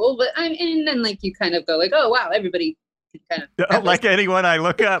is cool. But and then like you kind of go like, oh wow, everybody can kind of have this. Like anyone I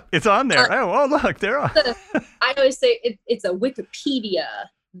look up, it's on there. Oh, look, they're on. I always say it's a Wikipedia.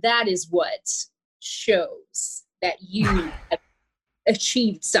 That is what shows that you have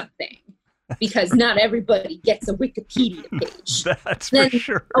achieved something, because not everybody gets a Wikipedia page. That's for Then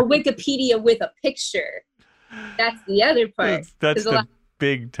sure. a Wikipedia with a picture. That's the other part. That's There's a the lot.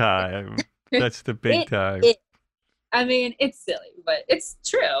 big time. That's the big time. I mean, it's silly, but it's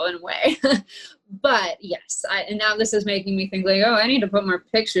true in a way. But yes, and now this is making me think like, oh, I need to put more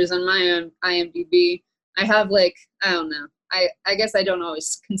pictures on my own IMDb. I have like, I don't know. I guess I don't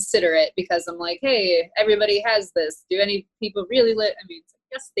always consider it because I'm like, hey, everybody has this. Do any people really I mean,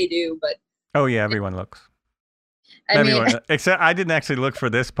 yes, they do, but Oh yeah, everyone looks. I mean, Everyone, except I didn't actually look for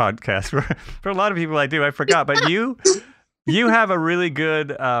this podcast. For a lot of people, I do. I forgot, but you have a really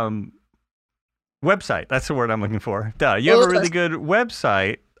good website. That's the word I'm looking for. Duh. You have a really good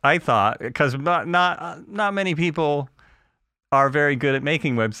website. I thought because not many people are very good at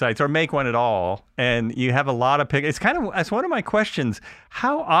making websites or make one at all, and you have a lot of it's one of my questions.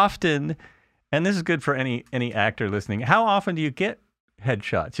 How often, and this is good for any actor listening, how often do you get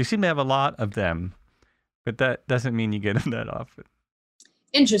headshots? You seem to have a lot of them, but that doesn't mean you get them that often.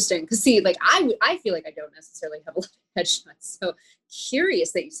 interesting, because see, like I feel like I don't necessarily have a lot of headshots. So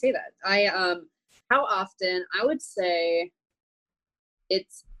curious that you say that. How often? I would say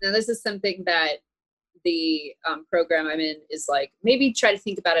now this is something that the program I'm in is like, maybe try to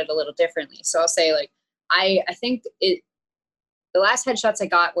think about it a little differently. So I'll say like I think the last headshots I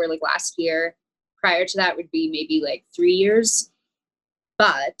got were like last year. Prior to that would be maybe like 3 years.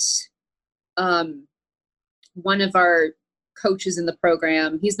 But one of our coaches in the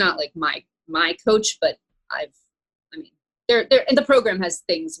program, he's not like my coach, but I mean, they're and the program has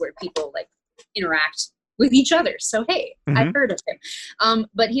things where people like interact with each other. So, hey, I've heard of him.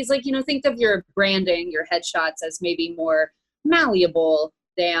 But he's like, think of your branding, your headshots as maybe more malleable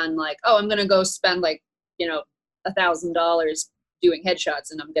than like, oh, I'm going to go spend like, $1,000 doing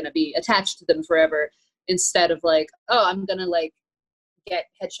headshots and I'm going to be attached to them forever, instead of like, oh, I'm going to like get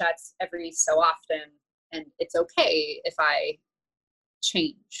headshots every so often. And it's okay if I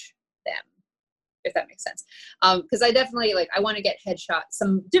change them, if that makes sense. Because I definitely I want to get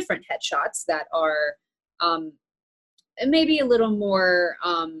some different headshots that are maybe a little more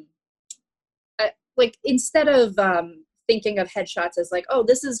instead of thinking of headshots as like, oh,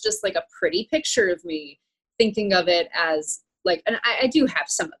 this is just like a pretty picture of me, thinking of it as like, and I do have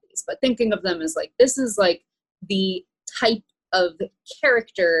some of these, but thinking of them as like, this is like the type of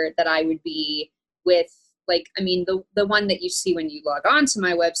character that I would be with, like, I mean, the one that you see when you log on to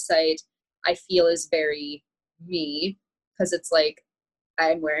my website, I feel is very me, because it's like,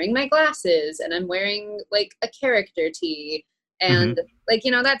 I'm wearing my glasses and I'm wearing like a character tee, and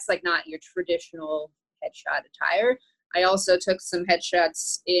that's like not your traditional headshot attire. I also took some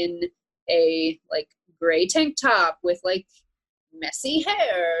headshots in a like gray tank top with like messy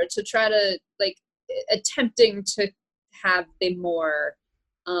hair to try to like attempting to have the more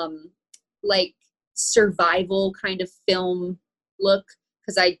like survival kind of film look,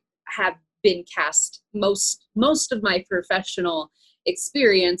 because I have been cast most of my professional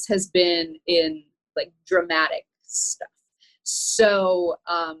experience has been in like dramatic stuff, so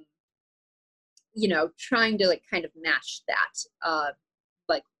trying to like kind of match that,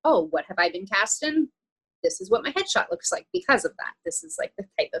 like, oh, what have I been cast in? This is what my headshot looks like because of that. This is like the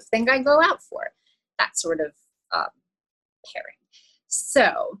type of thing I go out for, that sort of pairing.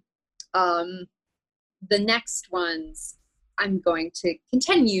 So the next ones, I'm going to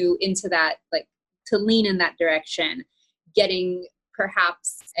continue into that, like to lean in that direction, getting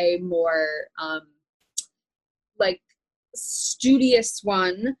perhaps a more like studious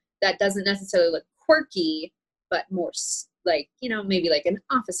one that doesn't necessarily look quirky, but more like, maybe like an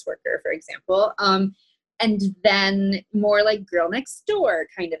office worker, for example. And then more like girl next door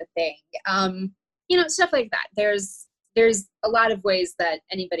kind of a thing. Stuff like that. There's a lot of ways that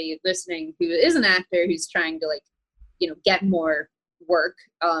anybody listening who is an actor who's trying to like, get more work,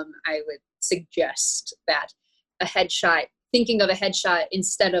 I would suggest that thinking of a headshot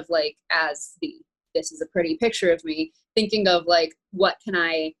instead of like as this is a pretty picture of me, thinking of like,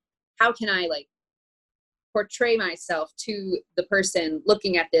 how can I like portray myself to the person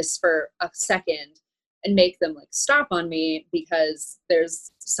looking at this for a second and make them like stop on me, because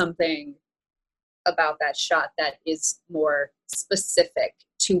there's something about that shot that is more specific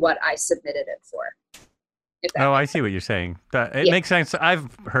to what I submitted it for. Oh, I see what you're saying. It makes sense.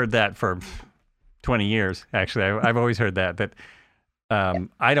 I've heard that for 20 years, actually. I've always heard that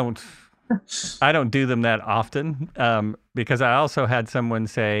I don't do them that often, because I also had someone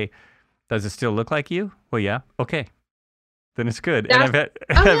say, does it still look like you? Well, yeah. Okay. Then it's good. And that's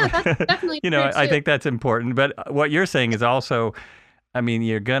definitely true I think that's important. But what you're saying is also, I mean,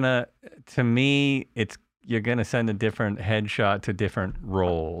 you're going to send a different headshot to different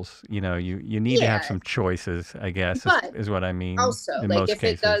roles. You need to have some choices, I guess, is what I mean. Also, in like most if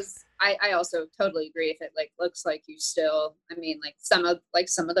cases. it does, I also totally agree. If it like looks like you still, I mean, like some of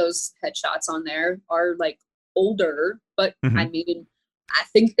those headshots on there are like older, but I mean, I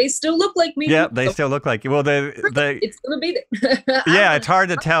think they still look like me. Yeah, they still look like you. Well, it's gonna be there. Yeah, it's hard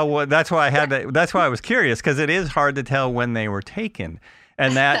to tell. That's why that's why I was curious, because it is hard to tell when they were taken,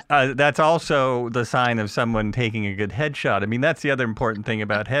 and that's also the sign of someone taking a good headshot. I mean, that's the other important thing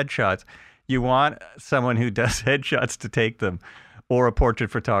about headshots. You want someone who does headshots to take them, or a portrait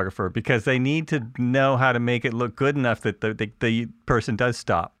photographer, because they need to know how to make it look good enough that the person does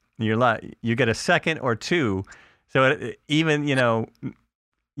stop. You get a second or two, so even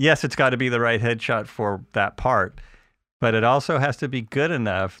yes, it's got to be the right headshot for that part, but it also has to be good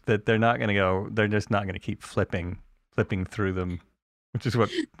enough that they're just not going to keep flipping through them, which is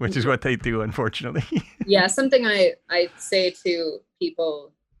what they do, unfortunately. Yeah, something I say to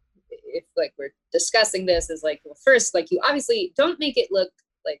people, if like we're discussing this, is like, well, first, like, you obviously don't make it look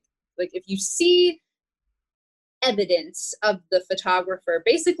like if you see evidence of the photographer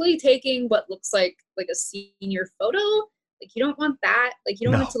basically taking what looks like a senior photo, like, you don't want that. Like, you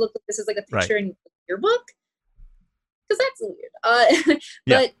don't want it to look like this is like a picture in your book, because that's weird.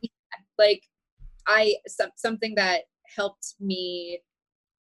 But like, something that helped me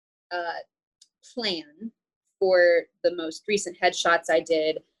plan for the most recent headshots I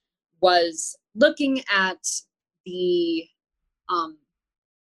did was looking at the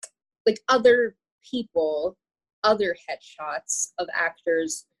like other headshots of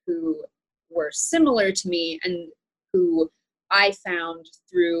actors who were similar to me and who I found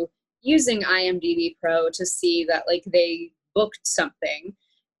through using IMDb Pro to see that like they booked something,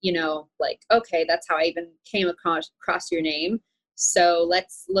 you know, like, okay, that's how I even came across your name. So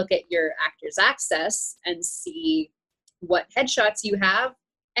let's look at your Actors Access and see what headshots you have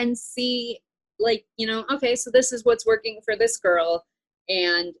and see like, you know, okay, so this is what's working for this girl.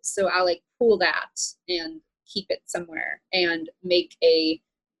 And so I'll like pull that and keep it somewhere and make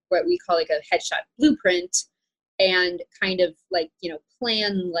what we call like a headshot blueprint and kind of like, you know,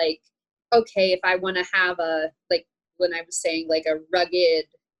 plan like, okay, if I want to have like when I was saying like a rugged,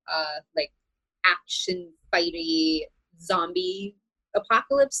 like action fighty zombie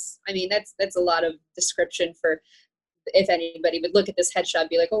apocalypse. I mean, that's a lot of description for if anybody would look at this headshot,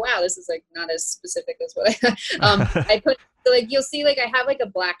 be like, oh wow, this is like not as specific as what I put. So like you'll see, like I have like a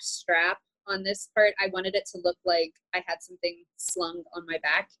black strap on this part. I wanted it to look like I had something slung on my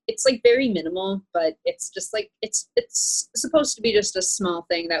back. It's like very minimal, but it's just like it's supposed to be just a small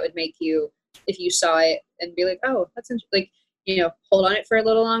thing that would make you, if you saw it and be like, oh, that's like, you know, hold on it for a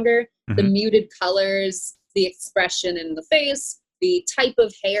little longer. Mm-hmm. The muted colors, the expression in the face, the type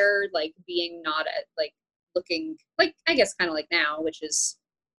of hair, like being not at like looking like, I guess kind of like now, which is,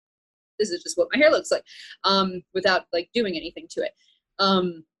 this is just what my hair looks like, without like doing anything to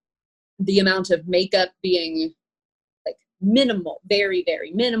it. The amount of makeup being like minimal, very,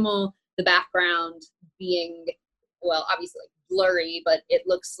 very minimal. The background being, well, obviously like blurry, but it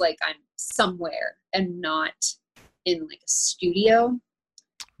looks like I'm somewhere and not in like a studio.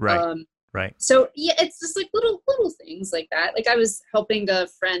 Right. Right. So yeah, it's just like little things like that. Like I was helping a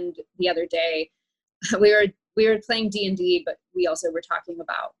friend the other day. We were playing D&D, but we also were talking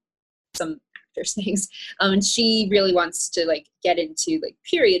about some actors things. And she really wants to like get into like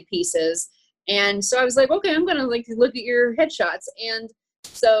period pieces. And so I was like, okay, I'm gonna like look at your headshots. And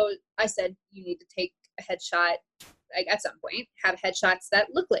so I said, you need to take a headshot, like at some point, have headshots that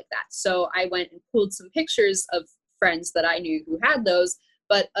look like that. So I went and pulled some pictures of friends that I knew who had those.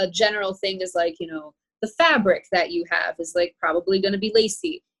 But a general thing is like, you know, the fabric that you have is like probably going to be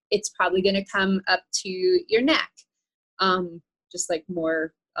lacy. It's probably going to come up to your neck, just like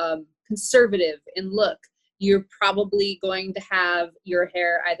more conservative in look. You're probably going to have your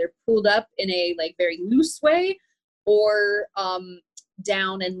hair either pulled up in a like very loose way or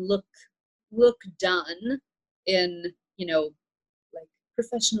down and look done in, you know, like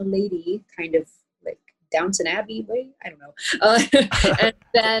professional lady kind of like Downton Abbey way. I don't know. And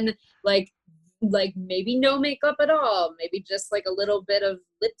then like maybe no makeup at all. Maybe just like a little bit of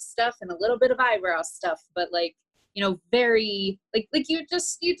lip stuff and a little bit of eyebrow stuff. But like, you know, very like you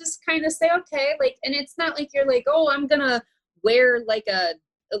just kind of say, okay, like, and it's not like you're like, oh, I'm gonna wear like a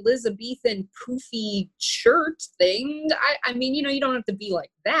Elizabethan poofy shirt thing. I mean, you know, you don't have to be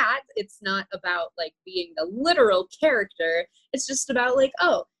like that. It's not about like being a literal character. It's just about like,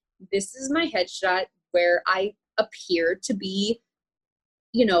 oh, this is my headshot where I appear to be,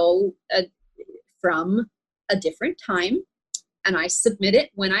 you know, from a different time, and I submit it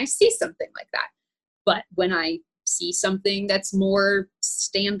when I see something like that. But when I see something that's more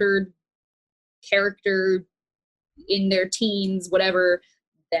standard character in their teens, whatever,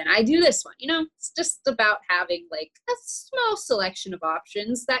 then I do this one. You know, it's just about having like a small selection of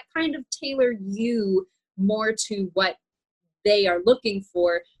options that kind of tailor you more to what they are looking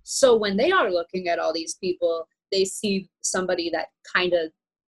for. So when they are looking at all these people, they see somebody that kind of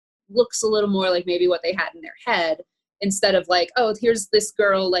looks a little more like maybe what they had in their head, instead of like, oh, here's this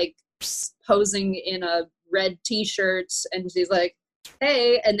girl like posing in a red t-shirt and she's like,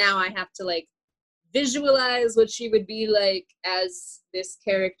 hey, and now I have to like visualize what she would be like as this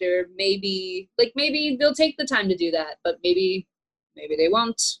character. Maybe they'll take the time to do that, but maybe they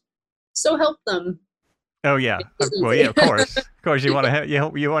won't. So help them. Oh yeah, well yeah, of course, you want to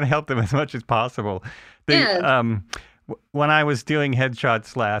you want to help them as much as possible. When I was doing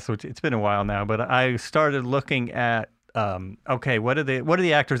headshots last, which it's been a while now, but I started looking at okay, what are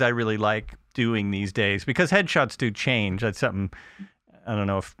the actors I really like doing these days? Because headshots do change. That's something I don't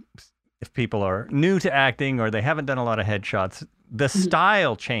know if people are new to acting or they haven't done a lot of headshots. The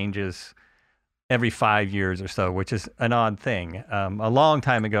style changes every 5 years or so, which is an odd thing. A long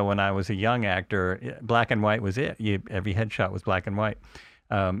time ago when I was a young actor, black and white was it. Every headshot was black and white.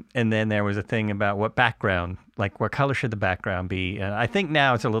 And then there was a thing about what background, like what color should the background be. I think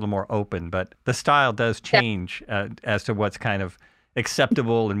now it's a little more open, but the style does change as to what's kind of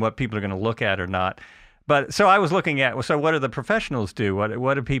acceptable and what people are going to look at or not. But so I was looking at, so what do the professionals do?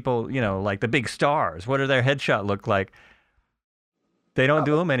 What do people, you know, like the big stars, what do their headshot look like? They don't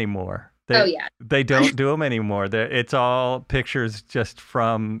do them anymore. Oh yeah. They don't do them anymore. It's all pictures just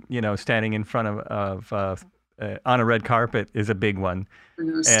from, standing in front on a red carpet is a big one.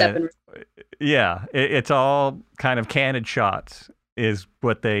 And yeah, it's all kind of candid shots is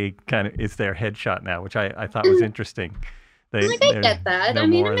what is their headshot now, which I thought was interesting. I get that. No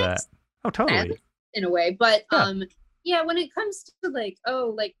more of that. Oh, totally. In a way, but yeah, when it comes to like,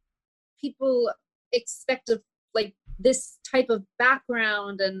 people expect like this type of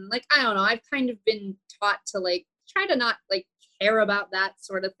background, and like, I don't know, I've kind of been taught to like try to not like care about that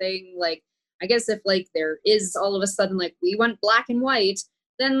sort of thing. Like, I guess if like there is all of a sudden like we went black and white,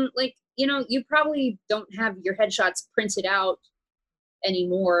 then like, you probably don't have your headshots printed out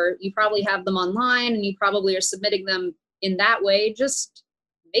anymore. You probably have them online, and you probably are submitting them in that way. Just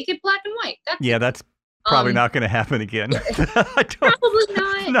make it black and white. That's probably not going to happen again. Probably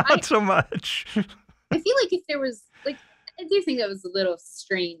not. Not so much. I feel like if there was like, I do think that was a little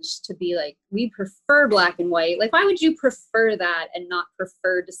strange to be like, we prefer black and white. Like, why would you prefer that and not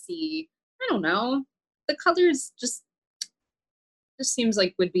prefer to see, I don't know, the colors just seems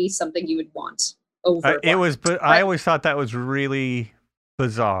like would be something you would want over. But I always thought that was really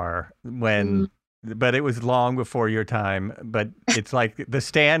bizarre but it was long before your time. But it's like the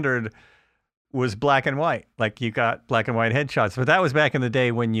standard was black and white. Like, you got black and white headshots, but that was back in the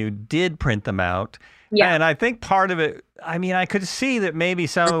day when you did print them out. Yeah. And I think part of it, I mean, I could see that maybe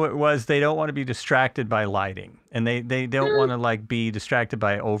some of it was they don't want to be distracted by lighting, and they don't want to like be distracted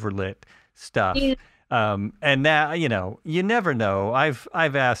by overlit stuff. Yeah. And now, you never know. I've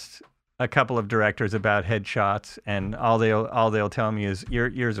asked a couple of directors about headshots, and all they'll tell me is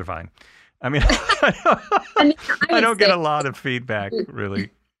yours are fine. I mean, I don't get a lot of feedback,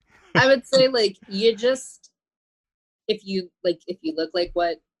 really. I would say like, if you look like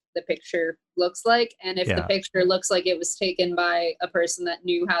what the picture looks like, and if the picture looks like it was taken by a person that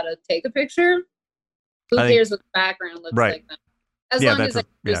knew how to take a picture, who cares what the background looks like then? As long as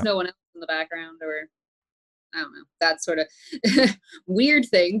there's no one else in the background, or I don't know, that sort of weird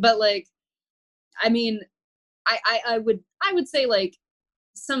thing. But like, I mean, I would say like,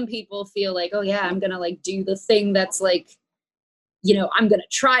 some people feel like, oh yeah, I'm gonna like do the thing that's like, I'm gonna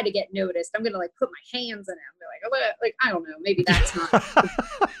try to get noticed. I'm gonna like put my hands in it. I'm like, I don't know, maybe that's not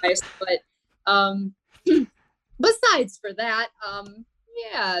nice. But besides for that,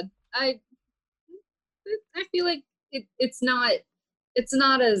 yeah, I feel like it's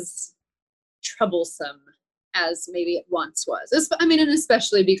not as troublesome as maybe it once was. I mean, and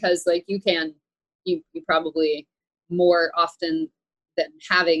especially because like you probably more often than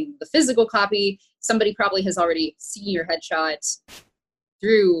having the physical copy, somebody probably has already seen your headshot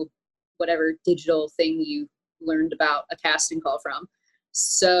through whatever digital thing you learned about a casting call from.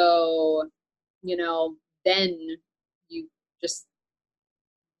 So, then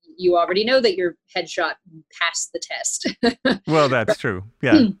you already know that your headshot passed the test. Well, that's true.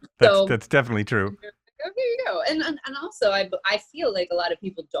 Yeah, that's definitely true. Here you go. And also, I feel like a lot of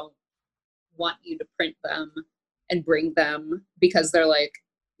people don't want you to print them and bring them because they're like,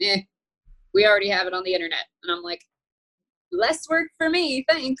 we already have it on the internet. And I'm like, less work for me,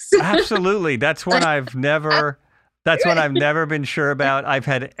 thanks. Absolutely. That's one I've never been sure about. I've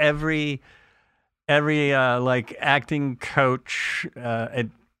had every like acting coach,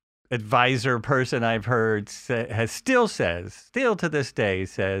 advisor person I've heard still to this day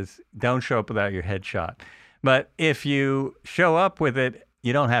says, don't show up without your headshot. But if you show up with it,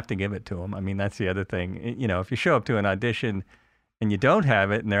 you don't have to give it to them. I mean, that's the other thing. If you show up to an audition and you don't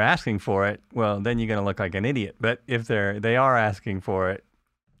have it and they're asking for it, well, then you're going to look like an idiot. But if they are asking for it,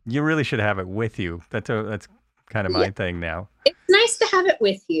 you really should have it with you. That's kind of my thing now. It's nice to have it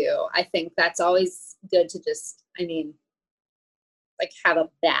with you. I think that's always good to just, like have a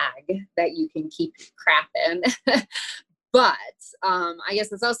bag that you can keep crap in. But I guess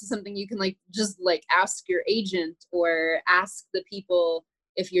that's also something you can like just like ask your agent or ask the people,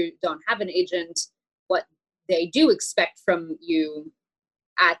 if you don't have an agent, what they do expect from you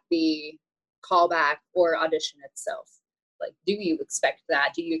at the callback or audition itself. Like, do you expect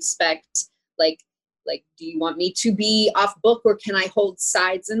that? Do you expect like do you want me to be off book, or can I hold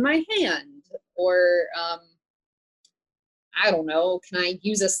sides in my hand? Or I don't know, can I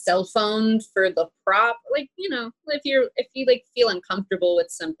use a cell phone for the prop? Like, if you like feel uncomfortable with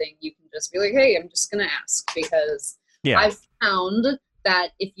something, you can just be like, hey, I'm just gonna ask, because I've found that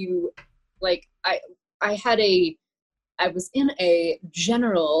if you like, I was in a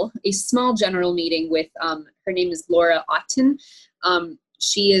small general meeting with her name is Laura Otten.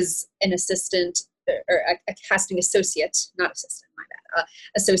 She is an assistant or a casting associate, not assistant, my bad,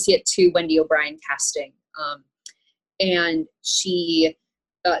 associate to Wendy O'Brien Casting. And she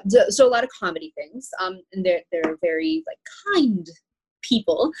So a lot of comedy things. And they're very like kind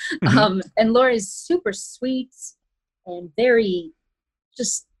people. Hmm. And Laura is super sweet and very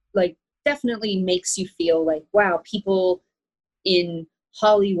just like definitely makes you feel like, wow, people in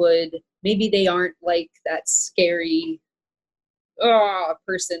Hollywood, maybe they aren't like that scary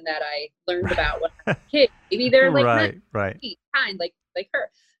person that I learned about when I was a kid. Maybe they're like nice, Right, right. sweet, kind, like her.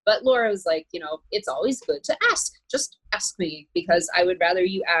 But Laura was like, it's always good to ask. Just ask me because I would rather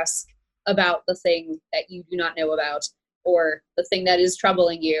you ask about the thing that you do not know about or the thing that is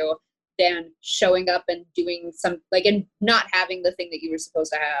troubling you than showing up and doing some like and not having the thing that you were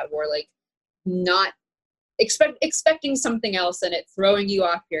supposed to have or like not expecting something else and it throwing you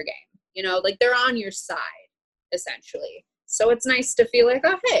off your game. Like they're on your side essentially. So it's nice to feel like,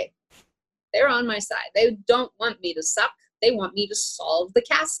 oh hey, they're on my side. They don't want me to suck. They want me to solve the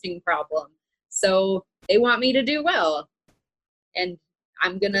casting problem. So they want me to do well. And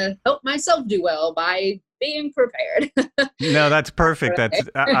I'm going to help myself do well by being prepared. No, that's perfect. That's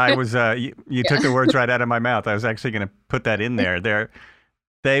I was you took Yeah. the words right out of my mouth. I was actually going to put that in there.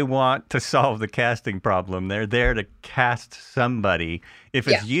 They want to solve the casting problem. They're there to cast somebody. If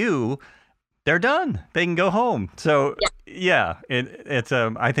Yeah. it's you, they're done. They can go home. So Yeah. it's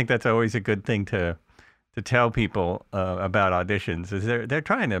I think that's always a good thing to tell people about auditions is they're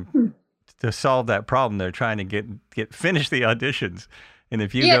trying to solve that problem. They're trying to get finish the auditions. And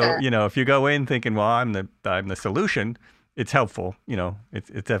if you go, Yeah. if you go in thinking, well, I'm the solution, it's helpful.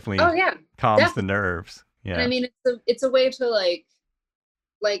 It definitely Oh yeah. calms the Definitely. nerves. And I Yeah. mean, it's a way to like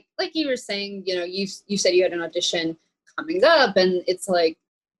you were saying, you said you had an audition coming up, and it's like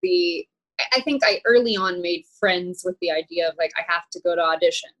I think I early on made friends with the idea of like I have to go to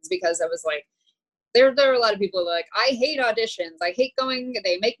auditions because I was like there are a lot of people who are like I hate auditions, I hate going,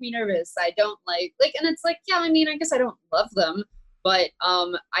 they make me nervous, I don't like and it's like yeah, I mean I guess I don't love them, but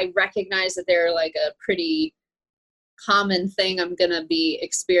I recognize that they're like a pretty common thing I'm gonna be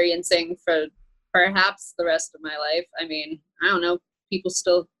experiencing for perhaps the rest of my life. I mean, I don't know. People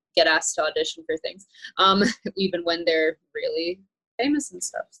still get asked to audition for things, even when they're really famous and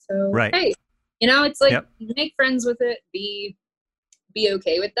stuff. So Right. hey, it's like Yep. make friends with it, be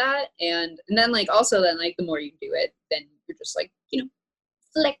okay with that, and then like also then like the more you do it, then you're just like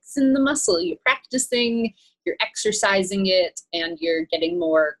flexing the muscle. You're practicing, you're exercising it, and you're getting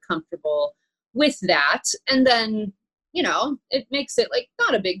more comfortable with that. And then, it makes it like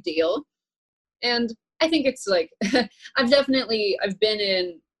not a big deal. And I think it's like I've been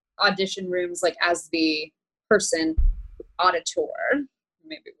in audition rooms like as the person auditor,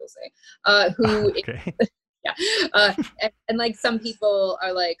 maybe we'll say, who Okay. yeah. And like some people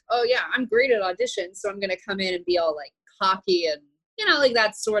are like, oh yeah, I'm great at auditions, so I'm gonna come in and be all like cocky and like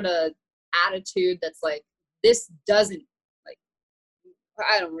that sort of attitude that's like this doesn't like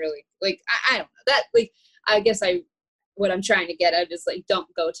I don't really like I don't know that like I guess I what I'm trying to get at is like don't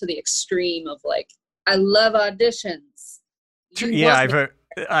go to the extreme of like I love auditions. You Yeah, want I've me heard.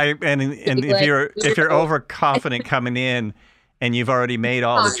 to And be like if you're weirdo. overconfident coming in, and you've already made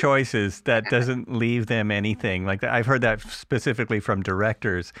all the choices, that doesn't leave them anything. Like I've heard that specifically from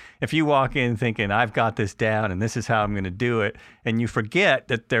directors. If you walk in thinking I've got this down and this is how I'm going to do it, and you forget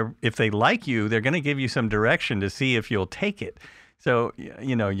that if they like you, they're going to give you some direction to see if you'll take it. So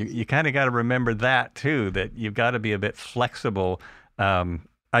you kind of got to remember that too. That you've got to be a bit flexible.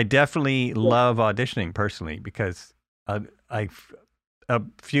 I definitely love auditioning personally because I a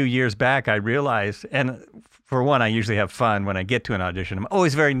few years back, I realized, and for one, I usually have fun when I get to an audition. I'm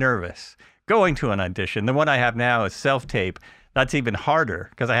always very nervous going to an audition. The one I have now is self-tape. That's even harder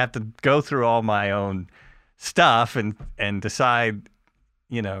because I have to go through all my own stuff and decide,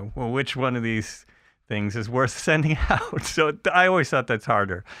 well, which one of these things is worth sending out. So I always thought that's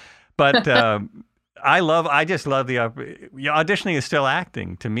harder. But I just love auditioning is still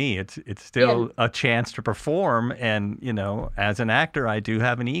acting to me. It's Yeah. still a chance to perform, and as an actor, I do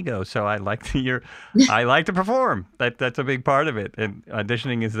have an ego, so I like to perform. That's a big part of it, and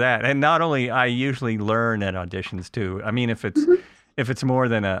auditioning is that. And not only I usually learn at auditions too. I mean, Mhm. if it's more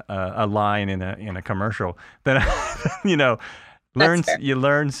than a line in a commercial, then That's fair. you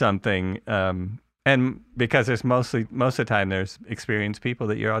learn something. And because there's most of the time there's experienced people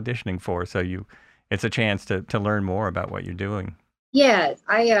that you're auditioning for, so it's a chance to learn more about what you're doing. Yeah,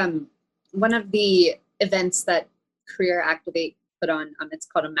 I one of the events that Career Activate put on, it's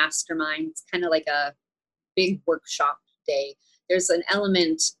called a mastermind. It's kind of like a big workshop day. There's an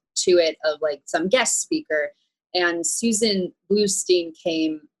element to it of like some guest speaker, and Susan Bluestein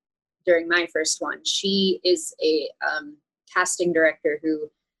came during my first one. She is a casting director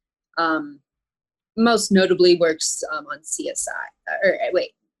who most notably works on CSI, or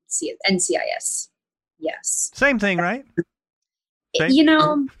wait, NCIS. Yes. Same thing, right? Same? You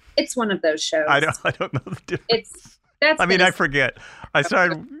know, it's one of those shows. I don't know the difference. I I forget. I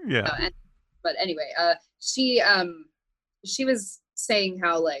started, yeah. But anyway, she was saying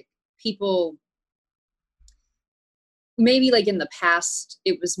how like people maybe like in the past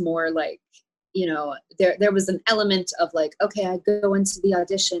it was more like, you know, there was an element of like, okay, I go into the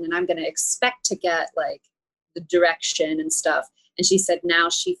audition and I'm going to expect to get like the direction and stuff. And she said now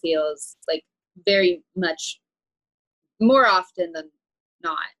she feels like very much more often than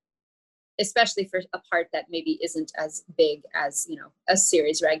not, especially for a part that maybe isn't as big as, you know, a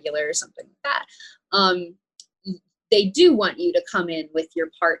series regular or something like that. They do want you to come in with your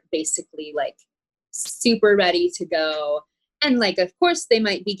part basically like super ready to go. And like, of course, they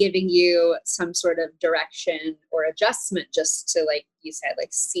might be giving you some sort of direction or adjustment just to, like you said,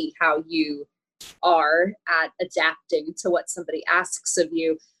 like see how you are at adapting to what somebody asks of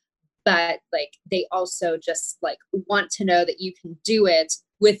you. But like, they also just like want to know that you can do it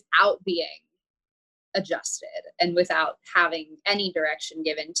without being adjusted and without having any direction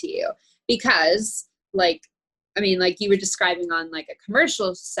given to you. Because like, I mean, like you were describing on like a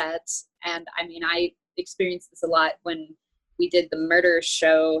commercial set, and I mean, I experienced this a lot when we did the murder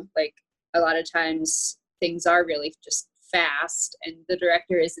show. Like a lot of times things are really just fast and the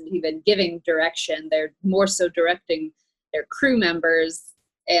director isn't even giving direction. They're more so directing their crew members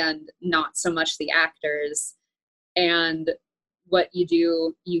and not so much the actors. And what you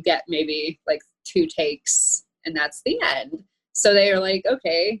do, you get maybe like 2 takes and that's the end. So they are like,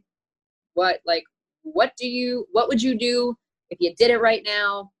 okay, what would you do if you did it right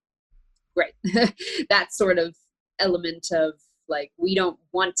now? Great. That sort of element of like, we don't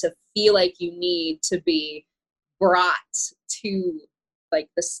want to feel like you need to be brought to like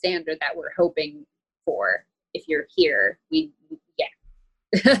the standard that we're hoping for. If you're here,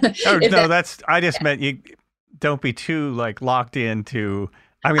 Oh, no, I just meant you don't be too like locked into,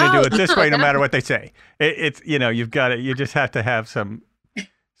 I'm going to do it this way no matter what they say. It's, you know, you just have to have some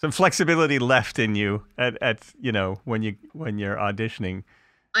flexibility left in you at you know, when you're auditioning.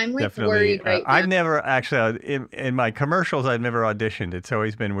 I'm like definitely worried right now. I've never actually in my commercials I've never auditioned. It's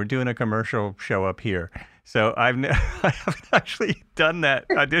always been we're doing a commercial show up here. So I haven't actually done that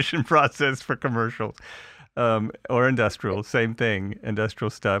audition process for commercials or industrial. Same thing, industrial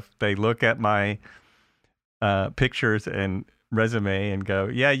stuff. They look at my pictures and resume and go,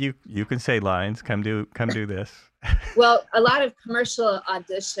 yeah, you can say lines. Come do this. Well, a lot of commercial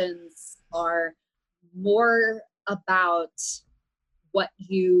auditions are more about what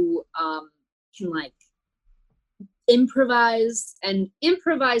you can like improvise, and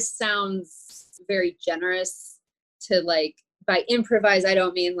improvise sounds very generous to like, by improvise I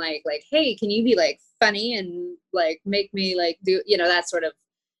don't mean like hey, can you be like funny and like make me like do, you know, that sort of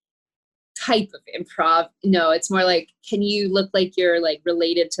type of improv. No, it's more like, can you look like you're like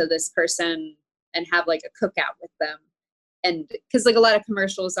related to this person and have like a cookout with them? And because like a lot of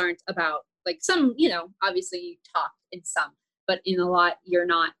commercials aren't about like, some, you know, obviously you talk in some, but in a lot you're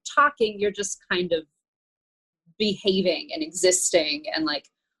not talking, you're just kind of behaving and existing and like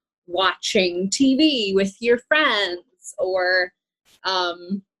watching TV with your friends, or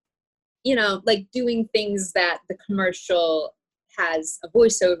you know, like doing things that the commercial has a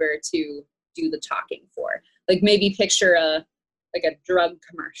voiceover to do the talking for. Like maybe picture a drug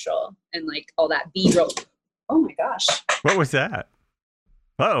commercial and like all that B-roll. Oh my gosh. What was that?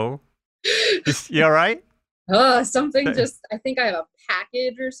 Uh-oh. You all right? Something just, I think I have a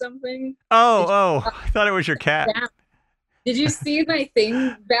package or something. Oh, I thought it was your cat. Did you see my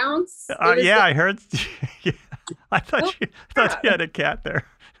thing bounce? Yeah, I heard. Yeah. I thought you had a cat there.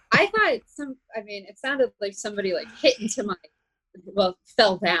 I thought it sounded like somebody like hit into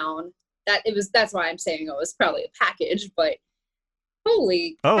fell down. That's why I'm saying it was probably a package, but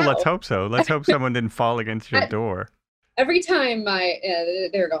holy cow. Let's hope so. Let's hope someone didn't fall against your door. Every time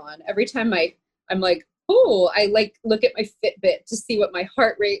they're gone. Every time I'm like, oh, I like look at my Fitbit to see what my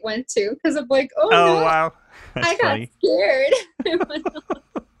heart rate went to, because I'm like, oh no, wow, I got scared.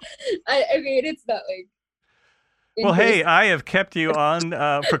 I mean, it's not like. Well, hey, I have kept you on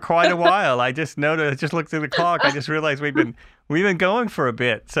for quite a while. I just noticed. I just looked at the clock. I just realized we've been going for a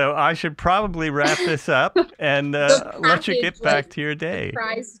bit, so I should probably wrap this up and let you get back to your day.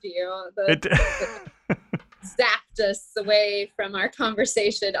 Surprised you. Zapped us away from our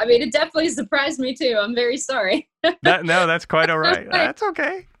conversation. I mean, it definitely surprised me too. I'm very sorry. No, that's quite all right. That's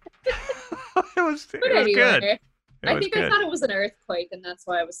okay. It was good. I thought it was an earthquake, and that's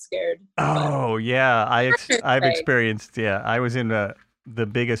why I was scared. Oh yeah, I've experienced. Yeah, I was in the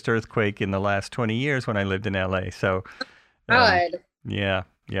biggest earthquake in the last 20 years when I lived in LA. So, God. yeah.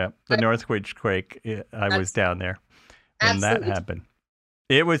 The Northridge quake, I was down there when that happened.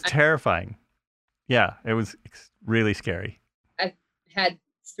 It was terrifying. Yeah, it was really scary. I've had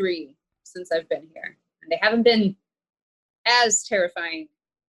 3 since I've been here, and they haven't been as terrifying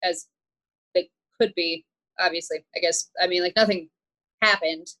as they could be, obviously. I guess, I mean, like, nothing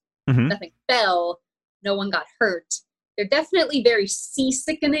happened. Mm-hmm. Nothing fell. No one got hurt. They're definitely very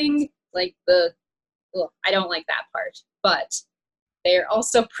sea-sickening. Like, I don't like that part. But they're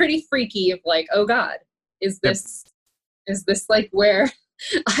also pretty freaky of like, oh God, is this like where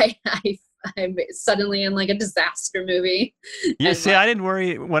I'm suddenly in like a disaster movie? Yeah, and see, I didn't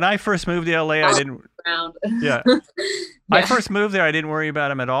worry. When I first moved to LA, I didn't. Yeah. I first moved there, I didn't worry about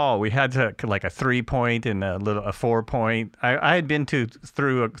them at all. We had to like a 3-point and a 4-point. I had been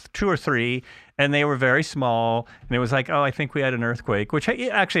through 2 or 3, and they were very small. And it was like, oh, I think we had an earthquake, which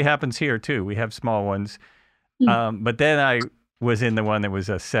actually happens here too. We have small ones. But then I was in the one that was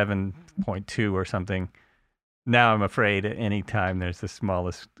a 7.2 or something. Now I'm afraid at any time there's the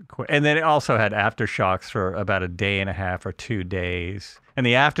smallest. And then it also had aftershocks for about a day and a half or 2 days. And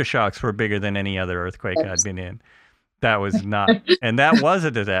the aftershocks were bigger than any other earthquake I'd been in. That was not, and that was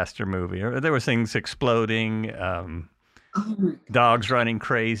a disaster movie. There were things exploding, dogs running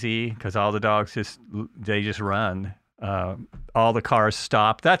crazy because all the dogs just run. All the cars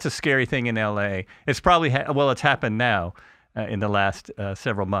stop. That's a scary thing in LA. It's probably, it's happened now in the last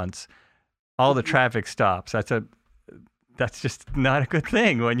several months. All the traffic stops. That's just not a good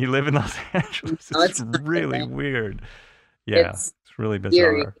thing when you live in Los Angeles. It's really weird. Yeah, it's really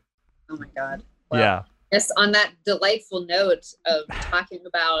bizarre. Eerie. Oh my God. Well, yeah. Yes, on that delightful note of talking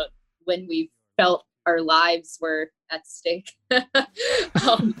about when we felt our lives were at stake. Yeah.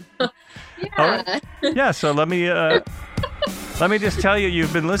 Yeah, so let me just tell you,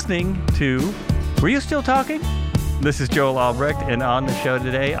 you've been listening to, were you still talking? This is Joel Albrecht, and on the show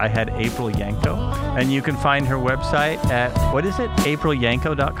today, I had April Yanko, and you can find her website at, what is it,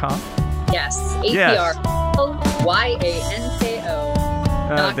 aprilyanko.com? Yes, APRYANKO.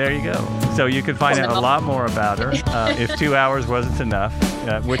 There you go. So you can find out a lot more about her. If 2 hours wasn't enough,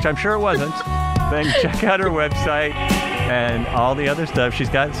 which I'm sure it wasn't, then check out her website and all the other stuff. She's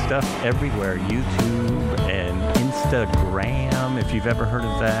got stuff everywhere, YouTube and Instagram, if you've ever heard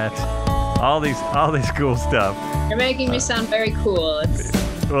of that. All these cool stuff. You're making me sound very cool.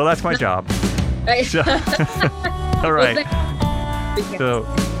 Well, that's my job. So, all right. So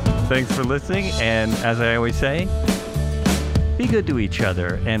thanks for listening. And as I always say, be good to each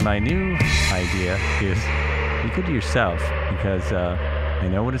other. And my new idea is be good to yourself, because I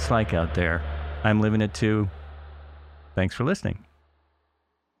know what it's like out there. I'm living it too. Thanks for listening.